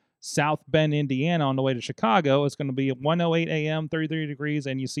say, South Bend, Indiana, on the way to Chicago, it's going to be 1:08 a.m., 33 degrees,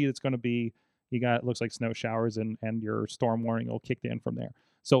 and you see it's going to be, it looks like snow showers, and your storm warning will kick in from there.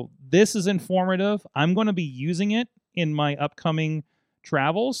 So this is informative. I'm going to be using it in my upcoming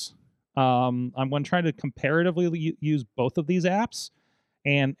travels. I'm going to try to comparatively use both of these apps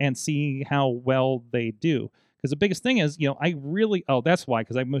and see how well they do. Because the biggest thing is, that's why,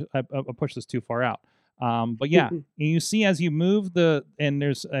 because I pushed this too far out. But yeah, you see as you move and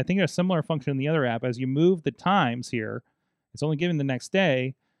I think there's a similar function in the other app, as you move the times here, it's only giving the next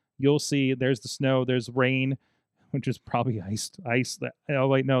day, you'll see there's the snow, there's rain, which is probably ice. Oh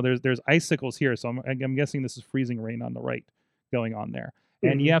wait, no, there's icicles here, so I'm guessing this is freezing rain on the right going on there.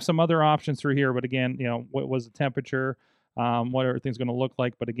 And you have some other options through here, but again, what was the temperature, what everything's going to look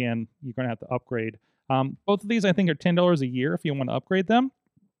like. But again, you're going to have to upgrade. Both of these, I think, are $10 a year if you want to upgrade them.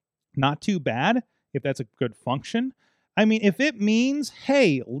 Not too bad if that's a good function. I mean, if it means,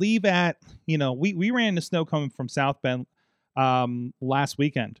 hey, leave at, we ran into snow coming from South Bend last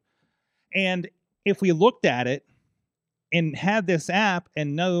weekend. And if we looked at it and had this app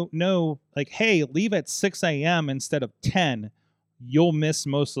and know, like, hey, leave at 6 a.m. instead of 10, you'll miss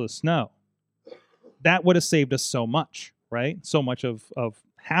most of the snow. That would have saved us so much, right? So much of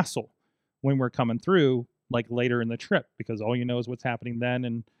hassle when we're coming through, like later in the trip, because all you know is what's happening then.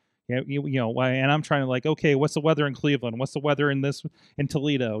 And and I'm trying to like, okay, what's the weather in Cleveland? What's the weather in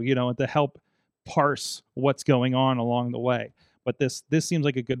Toledo? To help parse what's going on along the way. But this seems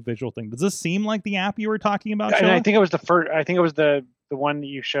like a good visual thing. Does this seem like the app you were talking about, Sean? And I think it was the first. I think it was the one that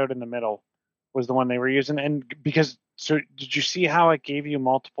you showed in the middle was the one they were using. And because did you see how it gave you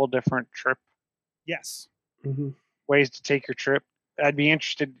multiple different trip? Yes. Ways to take your trip. I'd be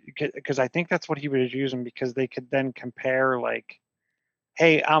interested because I think that's what he was using, because they could then compare like,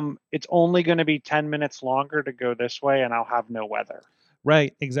 hey, it's only going to be 10 minutes longer to go this way, and I'll have no weather.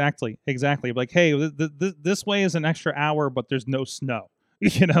 Right, exactly. Like, hey, this way is an extra hour, but there's no snow,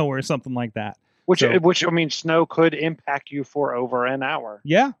 or something like that. Which I mean, snow could impact you for over an hour.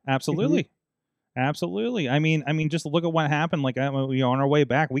 Yeah, absolutely, absolutely. I mean, just look at what happened. Like, on our way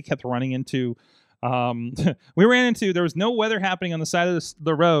back, we kept running into. There was no weather happening on the side of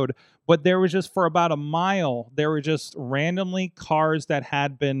the road, but there was just for about a mile, there were just randomly cars that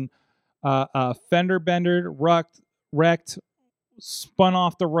had been fender bendered, wrecked, spun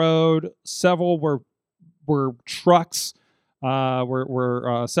off the road. Several were trucks,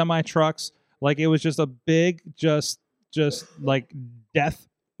 were semi trucks. Like, it was just a big, just like death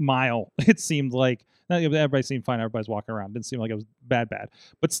mile. It seemed like. Everybody seemed fine. Everybody's walking around. Didn't seem like it was bad.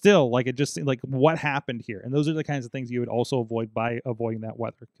 But still, like, it just seemed like what happened here. And those are the kinds of things you would also avoid by avoiding that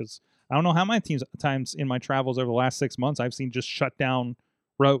weather. Because I don't know how many times in my travels over the last 6 months I've seen just shut down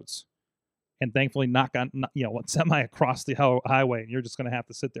roads, and thankfully not semi across the highway, and you're just going to have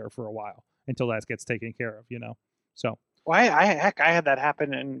to sit there for a while until that gets taken care of. So. Well, I had that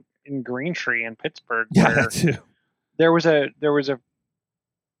happen in Green Tree in Pittsburgh. Yeah, that too. There was a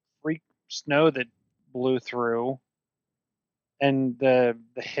freak snow that blew through, and the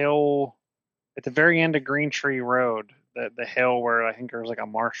hill at the very end of Green Tree Road, the hill where I think there was like a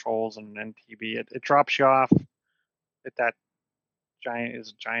Marshalls and an MTB, it drops you off at that Giant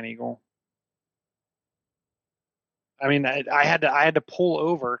Eagle. I mean, I had to pull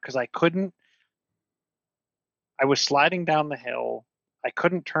over because I was sliding down the hill. I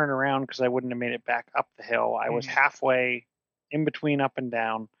couldn't turn around because I wouldn't have made it back up the hill. I was halfway in between up and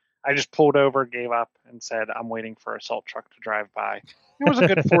down. I just pulled over, gave up, and said, I'm waiting for a salt truck to drive by. It was a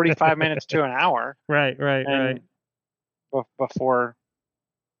good 45 minutes to an hour. Right. Before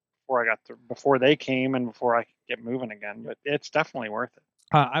they came and before I could get moving again. But it's definitely worth it.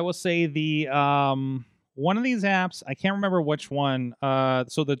 I will say the one of these apps, I can't remember which one.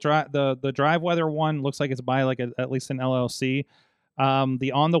 So the Drive Weather one looks like it's by like at least an LLC.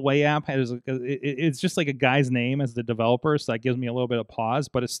 The On the Way app it's just like a guy's name as the developer, so that gives me a little bit of pause,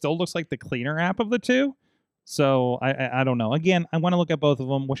 but it still looks like the cleaner app of the two. So I don't know. Again, I want to look at both of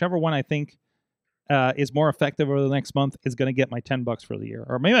them. Whichever one I think is more effective over the next month is going to get my $10 for the year,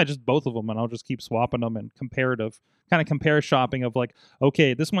 or maybe I just both of them and I'll just keep swapping them and compare shopping of like,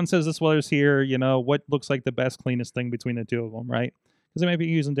 okay, this one says this weather's here. What looks like the best, cleanest thing between the two of them, right? Because they may be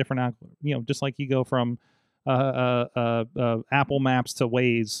using different, just like you go from Apple Maps to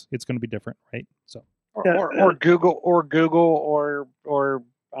Waze, it's going to be different, right? So or Google or the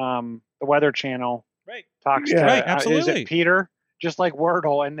Weather Channel, right? Talks to right, absolutely. Is it Peter? Just like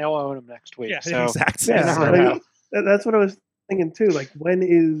Wordle, and they'll own them next week. Yeah, so exactly. Yeah, that's what I was thinking too. Like, when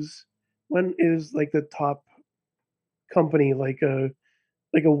is like the top company like a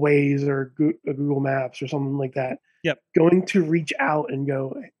Waze or a Google Maps or something like that? Yep. Going to reach out and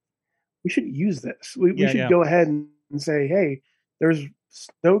go, we should use this. We should go ahead and say, hey, there's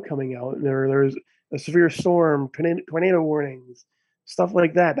snow coming out, and there's a severe storm, tornado warnings, stuff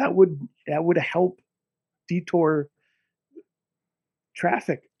like that. That would help detour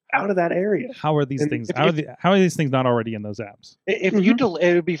traffic out of that area. How are these things? How are these things not already in those apps? If you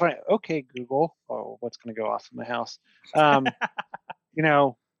it would be fine. Okay, Google. Oh, what's going to go off in the house?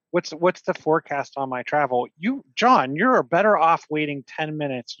 What's the forecast on my travel? John, you're better off waiting 10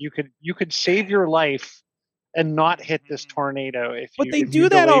 minutes. You could save your life and not hit this tornado if But you, they if do you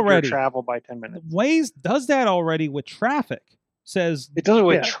that delayed already. your travel by 10 minutes. Waze does that already with traffic. Says It does it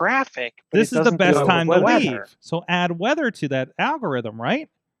with Yeah. traffic, but this it is the doesn't do best it with time to weather. leave. So add weather to that algorithm, right?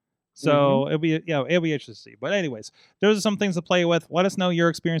 So it'll be interesting to see. But anyways, those are some things to play with. Let us know your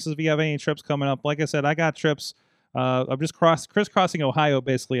experiences if you have any trips coming up. Like I said, I got trips. I'm just crisscrossing Ohio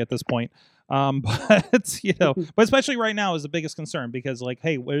basically at this point. But but especially right now is the biggest concern because like,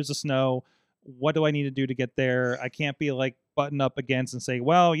 hey, where's the snow? What do I need to do to get there? I can't be like button up against and say,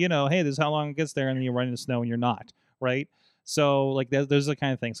 well, hey, this is how long it gets there, and then you run into snow and you're not, right? So like those are the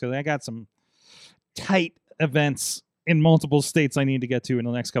kind of things. Because I got some tight events in multiple states I need to get to in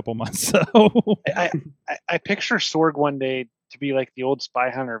the next couple months. So I picture Sorg one day to be like the old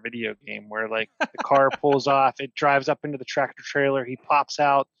Spy Hunter video game where like the car pulls off, it drives up into the tractor trailer, he pops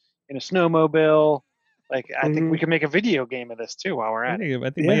out in a snowmobile. Like I think we can make a video game of this too while we're at it. I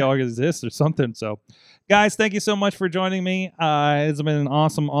think may already exist or something. So guys, thank you so much for joining me. It's been an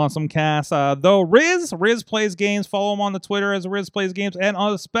awesome cast. Though Riz plays games, follow him on the Twitter as Riz plays games, and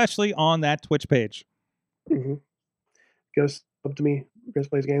especially on that Twitch page. Go up to me, Riz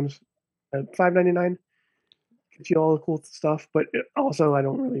plays games at $5.99. Gets you all the cool stuff, but also I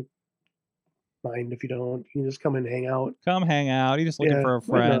don't really mind if you don't. You can just come and hang out. Come hang out. You're just looking for a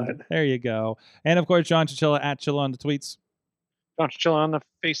friend. There you go. And of course, John Chichilla at Chilla on the tweets. John Chichilla on the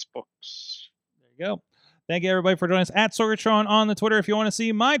Facebooks. There you go. Thank you everybody for joining us at Sorgatron on the Twitter. If you want to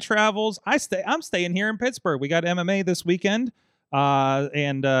see my travels, I'm staying here in Pittsburgh. We got MMA this weekend,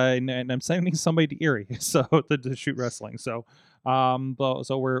 and I'm sending somebody to Erie so to shoot wrestling. So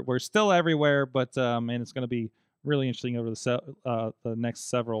we're still everywhere, but and it's going to be really interesting over the next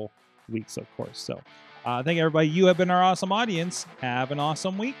several weeks, of course. So thank you everybody. You have been our awesome audience. Have an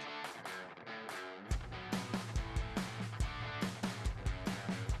awesome week.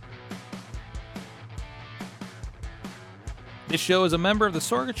 This show is a member of the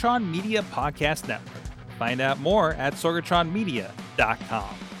Sorgatron Media Podcast Network. Find out more at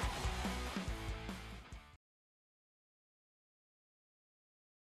sorgatronmedia.com.